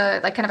use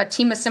a kind of a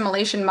team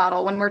assimilation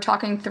model when we're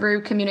talking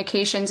through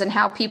communications and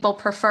how people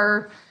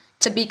prefer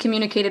to be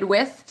communicated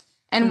with.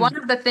 And one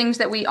of the things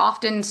that we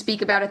often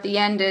speak about at the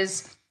end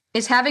is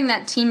having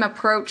that team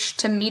approach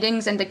to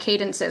meetings and to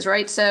cadences,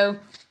 right? So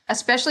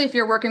especially if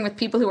you're working with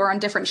people who are on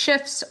different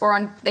shifts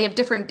or they have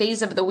different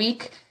days of the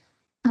week.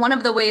 One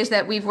of the ways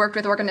that we've worked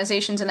with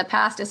organizations in the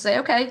past is say,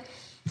 okay,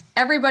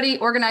 everybody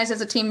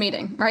organizes a team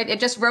meeting, right? It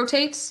just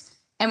rotates.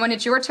 And when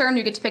it's your turn,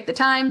 you get to pick the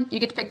time, you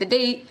get to pick the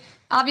date.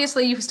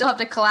 Obviously, you still have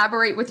to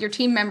collaborate with your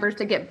team members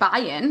to get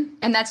buy-in.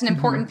 And that's an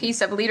important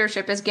piece of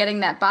leadership, is getting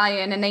that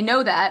buy-in. And they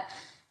know that.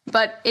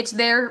 But it's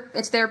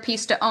their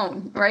piece to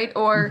own, right?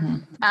 Or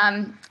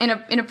in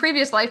a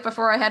previous life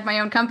before I had my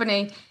own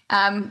company,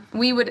 I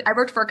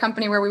worked for a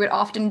company where we would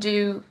often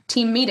do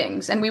team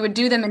meetings, and we would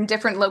do them in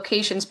different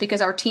locations because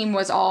our team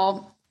was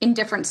all in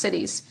different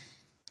cities.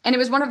 And it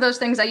was one of those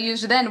things I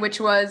used then,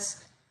 which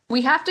was,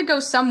 we have to go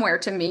somewhere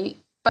to meet,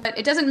 but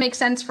it doesn't make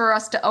sense for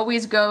us to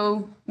always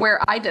go where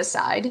I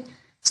decide.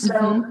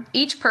 So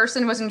each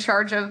person was in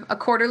charge of a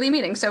quarterly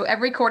meeting. So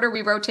every quarter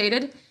we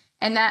rotated.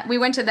 and that we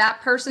went to that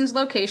person's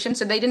location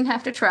so they didn't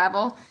have to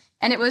travel.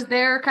 And it was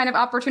their kind of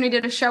opportunity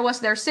to show us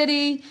their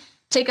city,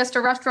 take us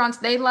to restaurants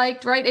they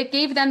liked, right? It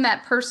gave them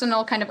that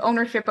personal kind of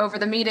ownership over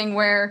the meeting,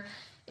 where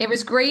it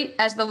was great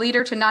as the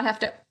leader to not have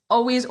to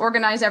always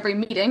organize every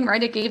meeting,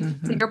 right? It gave,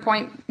 to your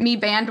point, me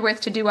bandwidth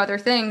to do other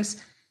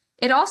things.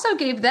 It also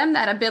gave them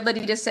that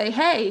ability to say,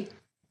 hey,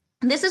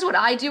 this is what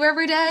I do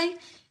every day.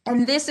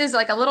 And this is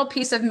like a little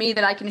piece of me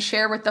that I can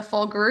share with the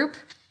full group.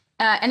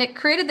 And it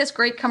created this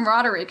great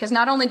camaraderie, because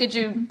not only did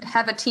you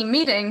have a team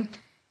meeting,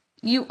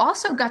 you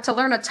also got to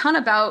learn a ton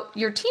about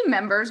your team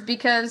members,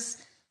 because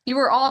you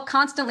were all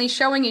constantly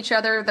showing each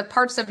other the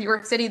parts of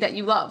your city that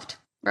you loved,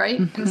 right?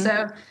 And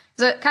so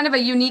it's a kind of a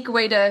unique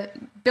way to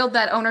build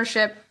that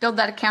ownership, build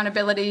that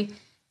accountability,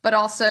 but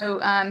also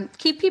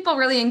keep people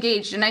really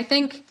engaged. And I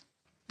think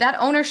that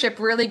ownership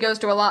really goes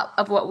to a lot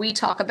of what we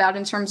talk about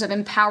in terms of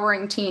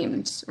empowering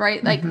teams,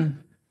 right? Like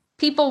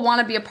people want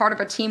to be a part of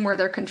a team where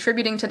they're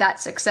contributing to that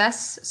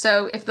success.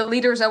 So if the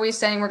leader is always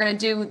saying, we're going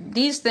to do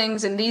these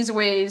things in these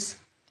ways,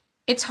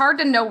 it's hard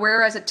to know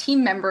where as a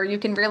team member you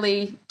can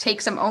really take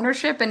some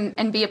ownership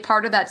and be a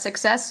part of that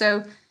success.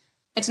 So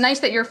it's nice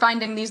that you're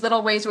finding these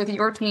little ways with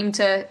your team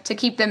to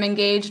keep them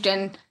engaged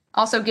and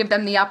also give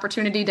them the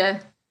opportunity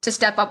to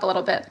step up a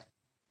little bit.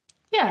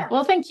 Yeah,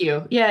 well, thank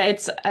you. Yeah,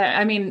 it's,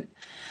 I mean,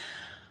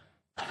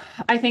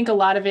 I think a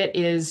lot of it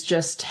is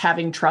just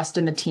having trust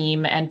in the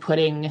team and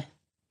putting,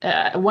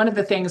 one of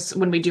the things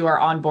when we do our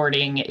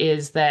onboarding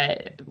is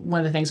that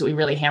one of the things that we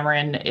really hammer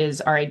in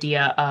is our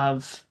idea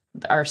of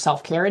our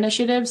self-care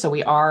initiative. So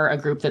we are a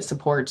group that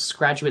supports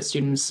graduate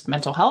students'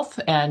 mental health.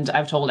 And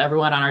I've told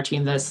everyone on our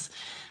team this.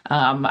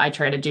 I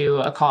try to do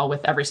a call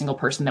with every single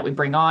person that we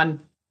bring on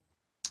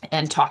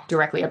and talk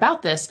directly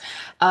about this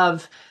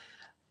of,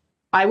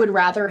 I would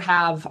rather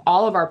have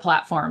all of our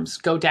platforms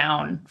go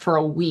down for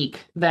a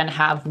week than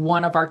have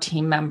one of our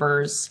team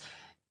members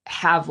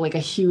have like a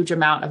huge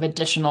amount of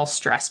additional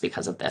stress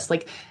because of this.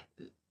 Like,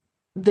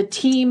 the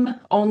team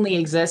only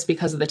exists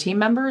because of the team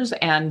members,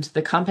 and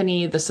the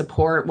company, the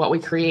support, what we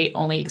create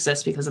only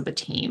exists because of the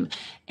team.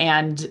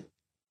 And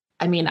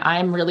I mean,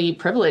 I'm really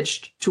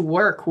privileged to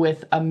work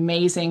with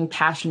amazing,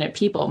 passionate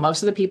people.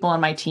 Most of the people on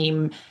my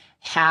team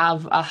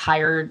have a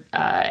higher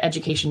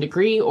education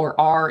degree or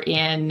are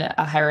in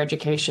a higher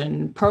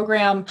education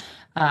program.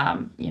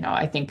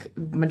 I think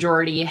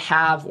majority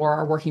have or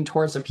are working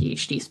towards a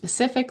PhD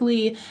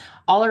specifically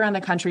all around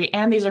the country.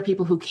 And these are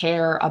people who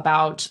care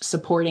about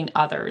supporting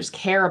others,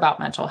 care about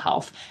mental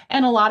health.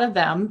 And a lot of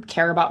them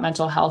care about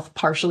mental health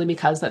partially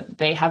because that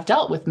they have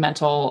dealt with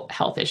mental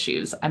health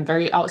issues. I'm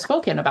very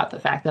outspoken about the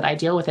fact that I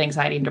deal with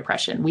anxiety and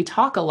depression. We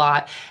talk a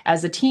lot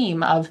as a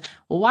team of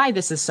why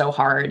this is so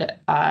hard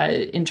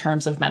in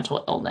terms of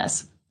mental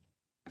illness.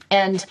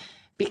 And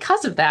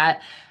because of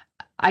that,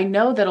 I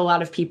know that a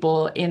lot of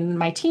people in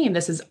my team,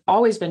 this has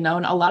always been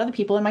known, a lot of the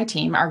people in my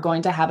team are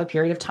going to have a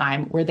period of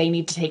time where they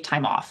need to take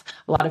time off.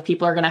 A lot of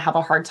people are going to have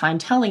a hard time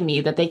telling me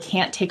that they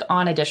can't take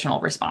on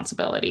additional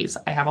responsibilities.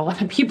 I have a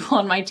lot of people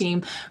on my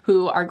team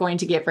who are going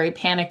to get very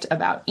panicked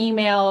about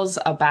emails,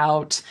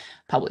 about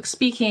public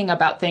speaking,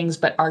 about things,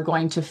 but are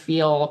going to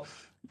feel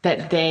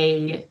that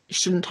they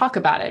shouldn't talk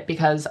about it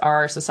because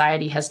our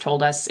society has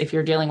told us if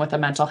you're dealing with a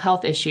mental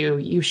health issue,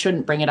 you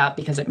shouldn't bring it up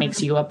because it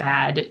makes you a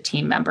bad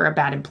team member, a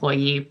bad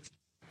employee.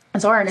 And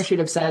so our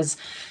initiative says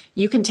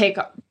you can take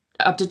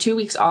up to 2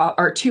 weeks off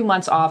or 2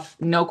 months off,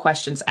 no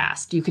questions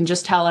asked. You can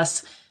just tell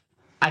us,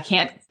 I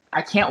can't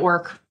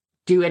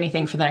do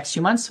anything for the next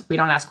 2 months. We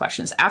don't ask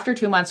questions. After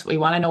 2 months, we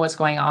want to know what's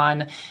going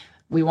on.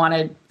 We want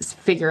to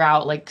figure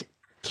out, like,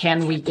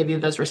 can we give you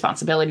those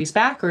responsibilities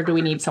back, or do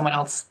we need someone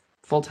else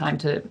full-time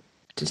to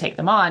take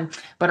them on?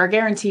 But our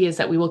guarantee is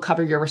that we will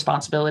cover your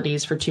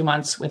responsibilities for 2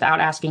 months without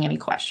asking any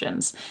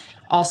questions.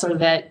 Also,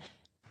 that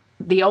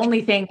the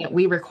only thing that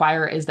we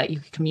require is that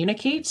you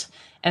communicate.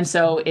 And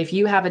so if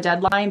you have a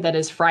deadline that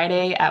is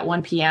Friday at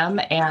 1 p.m.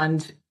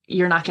 and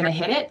you're not going to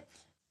hit it,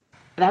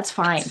 that's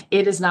fine.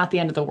 It is not the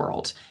end of the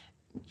world.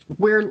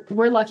 We're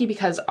lucky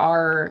because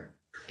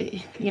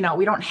we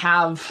don't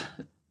have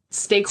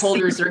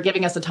stakeholders that are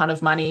giving us a ton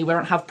of money. We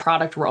don't have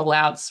product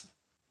rollouts.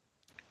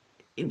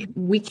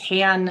 We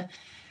can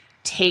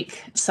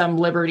take some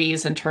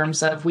liberties in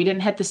terms of we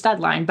didn't hit this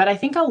deadline, but I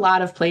think a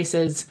lot of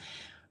places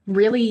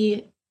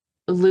really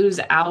lose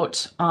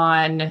out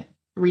on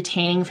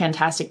retaining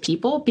fantastic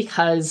people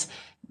because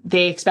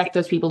they expect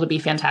those people to be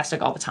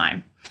fantastic all the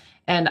time.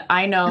 And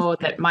I know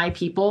that my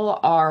people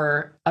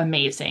are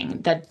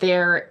amazing, that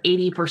their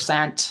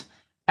 80%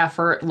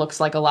 effort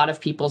looks like a lot of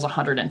people's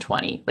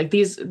 120. Like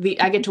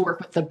I get to work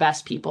with the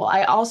best people.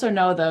 I also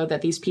know, though,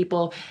 that these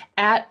people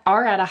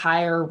are at a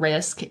higher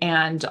risk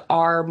and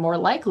are more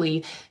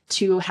likely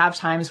to have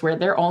times where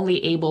they're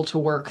only able to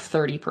work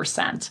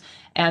 30%.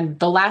 And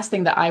the last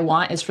thing that I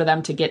want is for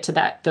them to get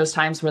to those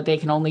times where they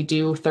can only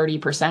do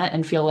 30%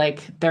 and feel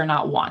like they're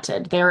not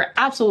wanted. They're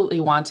absolutely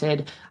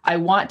wanted. I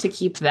want to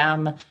keep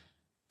them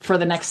for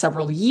the next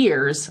several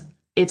years.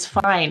 It's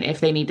fine if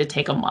they need to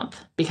take a month,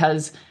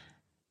 because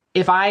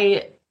if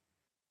I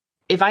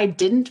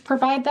didn't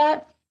provide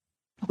that,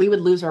 we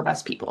would lose our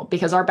best people,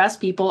 because our best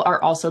people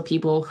are also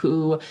people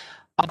who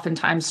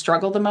oftentimes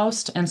struggle the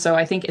most. And so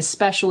I think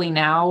especially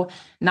now,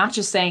 not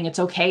just saying it's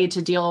okay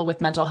to deal with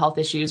mental health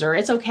issues, or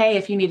it's okay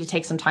if you need to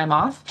take some time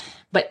off,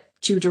 but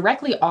to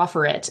directly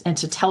offer it and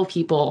to tell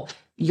people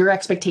your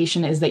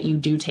expectation is that you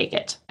do take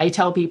it. I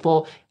tell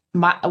people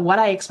what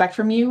I expect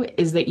from you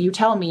is that you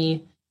tell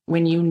me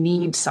when you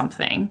need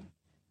something,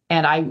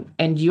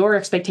 and your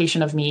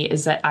expectation of me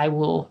is that I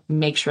will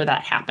make sure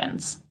that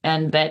happens.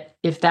 And that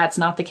if that's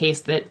not the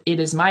case, that it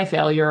is my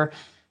failure,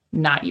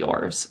 not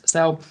yours.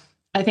 So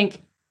I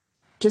think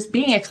just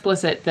being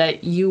explicit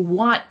that you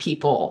want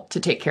people to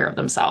take care of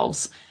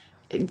themselves,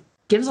 it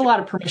gives a lot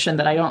of permission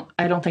that I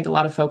don't think a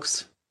lot of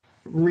folks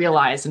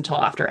realize until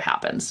after it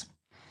happens.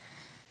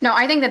 No,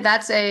 I think that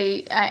that's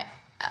a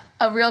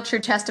real true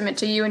testament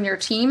to you and your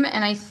team.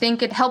 And I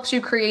think it helps you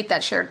create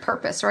that shared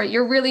purpose, right?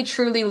 You're really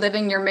truly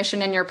living your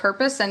mission and your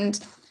purpose. And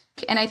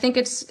I think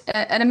it's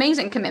an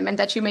amazing commitment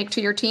that you make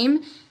to your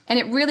team. And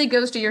it really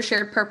goes to your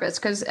shared purpose,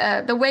 because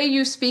the way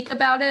you speak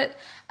about it,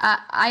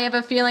 I have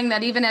a feeling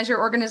that even as your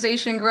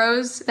organization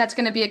grows, that's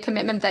going to be a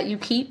commitment that you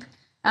keep.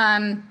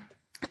 And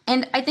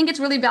I think it's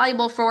really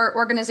valuable for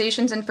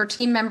organizations and for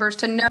team members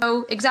to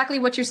know exactly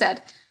what you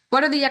said.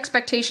 What are the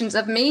expectations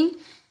of me?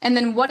 And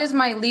then what is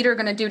my leader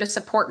going to do to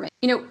support me?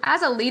 You know,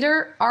 as a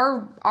leader,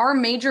 our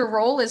major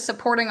role is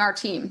supporting our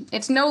team.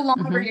 It's no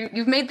longer,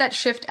 you've made that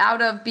shift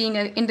out of being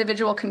an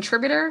individual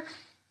contributor.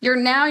 Your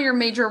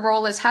major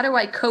role is, how do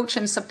I coach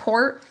and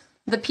support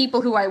the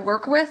people who I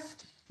work with?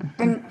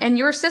 And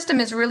your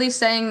system is really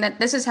saying that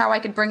this is how I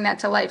could bring that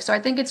to life. So I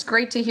think it's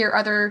great to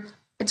hear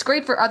it's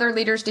great for other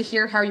leaders to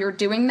hear how you're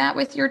doing that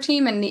with your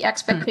team and the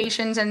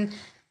expectations. And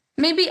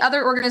maybe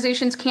other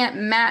organizations can't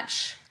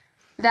match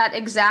that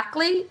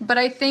exactly, but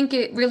I think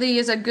it really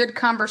is a good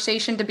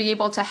conversation to be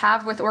able to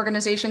have with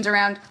organizations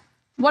around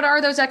what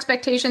are those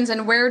expectations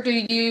and where do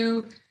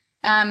you,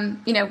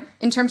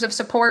 in terms of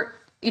support,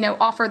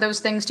 offer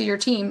those things to your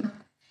team.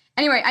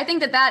 Anyway, I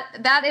think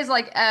that is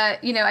like,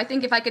 I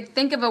think if I could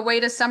think of a way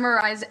to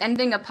summarize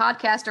ending a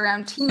podcast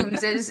around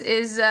teams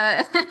is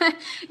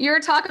your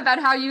talk about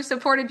how you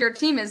supported your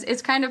team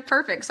is kind of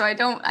perfect. So I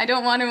don't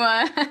want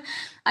to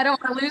I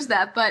don't want to lose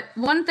that. But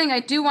one thing I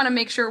do want to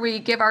make sure we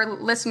give our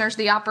listeners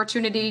the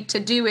opportunity to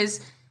do is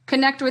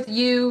connect with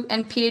you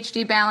and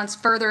PhD Balance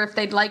further if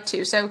they'd like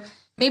to. So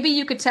maybe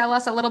you could tell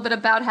us a little bit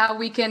about how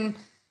we can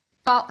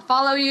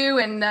follow you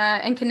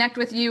and connect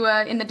with you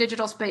in the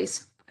digital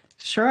space.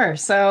 Sure.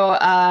 So,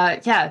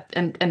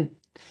 and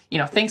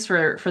thanks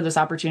for this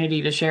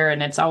opportunity to share.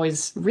 And it's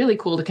always really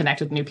cool to connect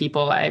with new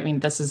people. I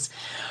mean, this is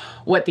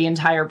what the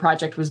entire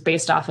project was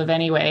based off of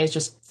anyway, is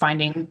just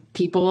finding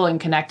people and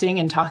connecting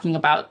and talking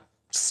about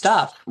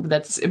stuff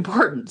that's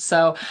important.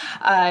 So,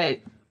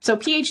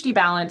 PhD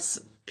Balance,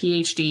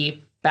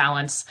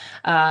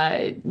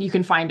 you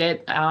can find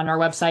it on our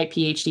website,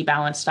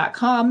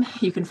 phdbalance.com.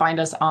 You can find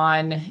us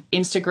on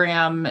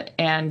Instagram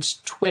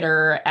and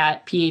Twitter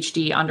at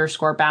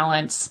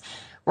PhD_balance.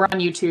 We're on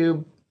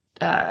YouTube,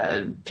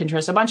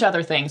 Pinterest, a bunch of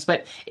other things.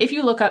 But if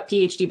you look up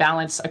PhD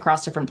Balance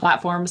across different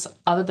platforms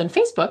other than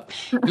Facebook,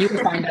 you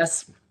can find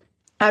us.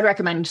 I'd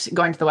recommend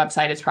going to the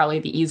website. It's probably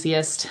the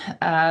easiest,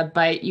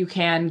 but you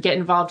can get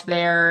involved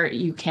there.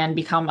 You can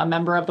become a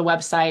member of the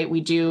website. We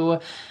do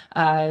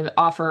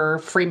offer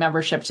free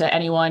membership to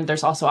anyone.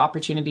 There's also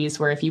opportunities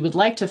where if you would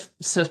like to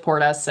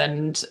support us,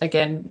 and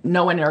again,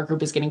 no one in our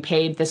group is getting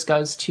paid. This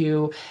goes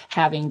to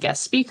having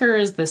guest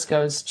speakers. This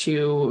goes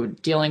to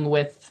dealing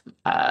with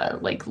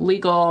like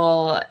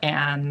legal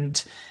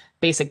and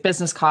basic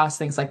business costs,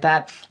 things like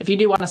that. If you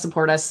do want to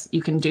support us,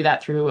 you can do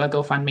that through a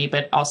GoFundMe,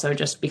 but also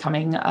just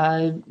becoming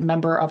a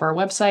member of our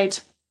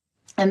website.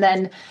 And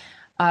then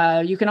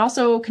you can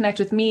also connect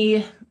with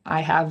me.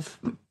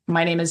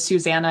 My name is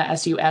Susanna,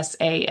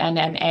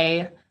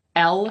 Susanna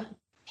L.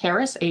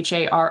 Harris,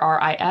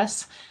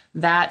 Harris.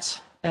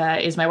 That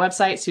is my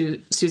website,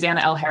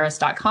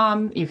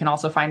 SusannaLHarris.com. You can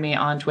also find me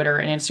on Twitter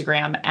and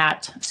Instagram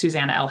at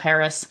Susanna L.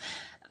 Harris.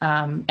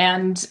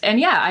 And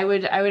yeah, I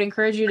would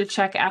encourage you to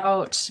check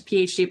out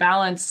PhD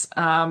Balance,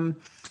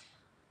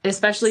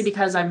 especially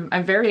because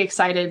I'm very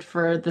excited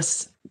for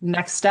this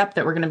next step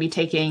that we're going to be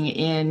taking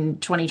in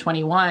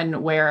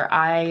 2021, where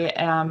I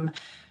am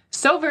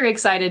so very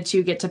excited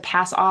to get to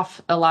pass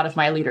off a lot of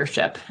my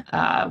leadership.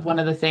 One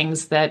of the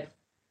things that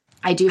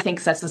I do think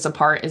sets us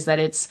apart is that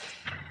it's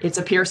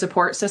a peer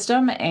support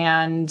system.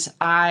 And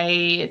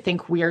I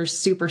think we are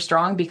super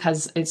strong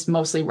because it's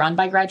mostly run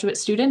by graduate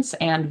students.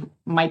 And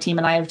my team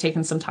and I have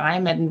taken some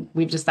time and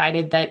we've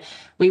decided that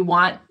we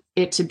want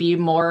it to be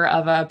more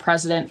of a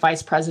president,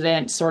 vice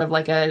president, sort of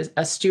like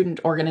a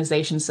student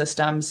organization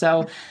system.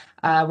 So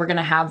we're going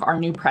to have our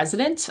new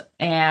president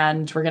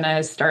and we're going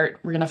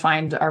to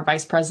find our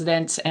vice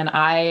president. And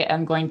I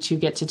am going to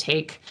get to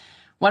take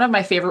one of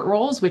my favorite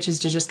roles, which is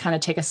to just kind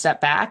of take a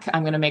step back.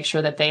 I'm going to make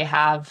sure that they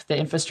have the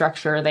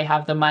infrastructure, they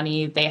have the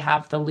money, they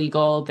have the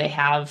legal, they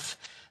have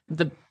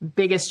the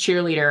biggest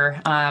cheerleader.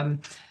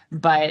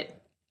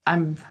 But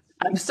I'm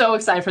so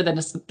excited for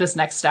this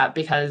next step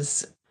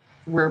because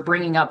we're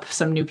bringing up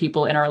some new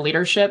people in our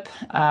leadership,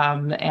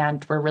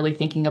 and we're really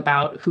thinking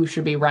about who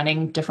should be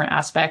running different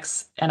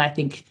aspects. And I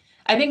think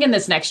in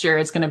this next year,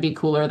 it's going to be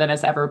cooler than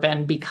it's ever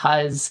been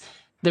because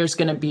there's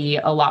going to be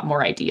a lot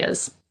more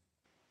ideas.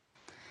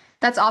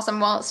 That's awesome.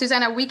 Well,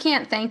 Susanna, we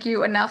can't thank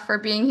you enough for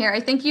being here. I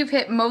think you've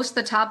hit most of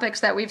the topics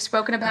that we've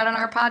spoken about on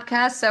our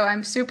podcast. So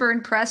I'm super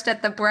impressed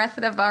at the breadth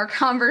of our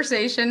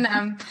conversation.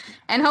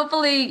 And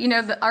hopefully,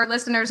 our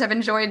listeners have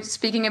enjoyed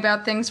speaking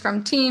about things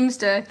from teams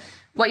to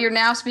what you're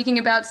now speaking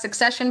about,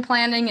 succession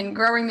planning and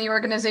growing the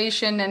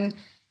organization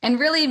and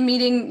really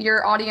meeting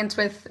your audience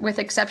with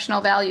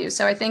exceptional values.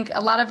 So I think a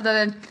lot of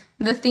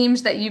the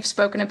themes that you've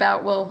spoken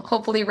about will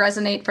hopefully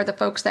resonate for the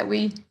folks that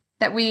we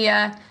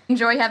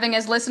enjoy having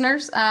as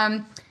listeners.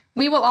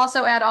 We will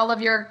also add all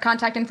of your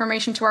contact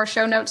information to our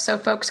show notes so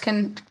folks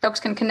can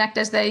connect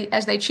as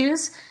they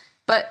choose.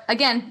 But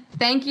again,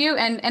 thank you,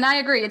 and I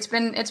agree. It's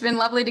been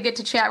lovely to get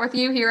to chat with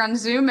you here on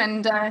Zoom,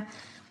 and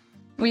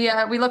we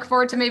look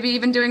forward to maybe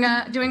even doing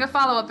a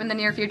follow-up in the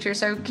near future.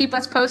 So keep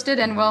us posted,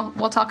 and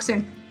we'll talk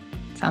soon.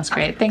 Sounds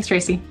great. Thanks,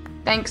 Tracy.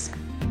 Thanks.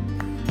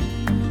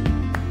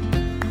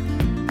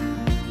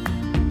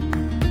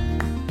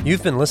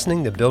 You've been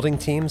listening to Building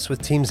Teams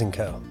with Teams &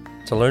 Co.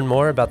 To learn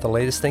more about the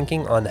latest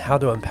thinking on how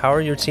to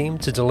empower your team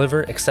to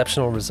deliver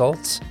exceptional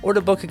results or to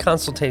book a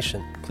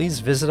consultation, please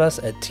visit us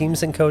at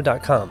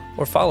teamsandco.com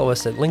or follow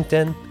us at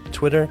LinkedIn,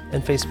 Twitter,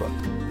 and Facebook.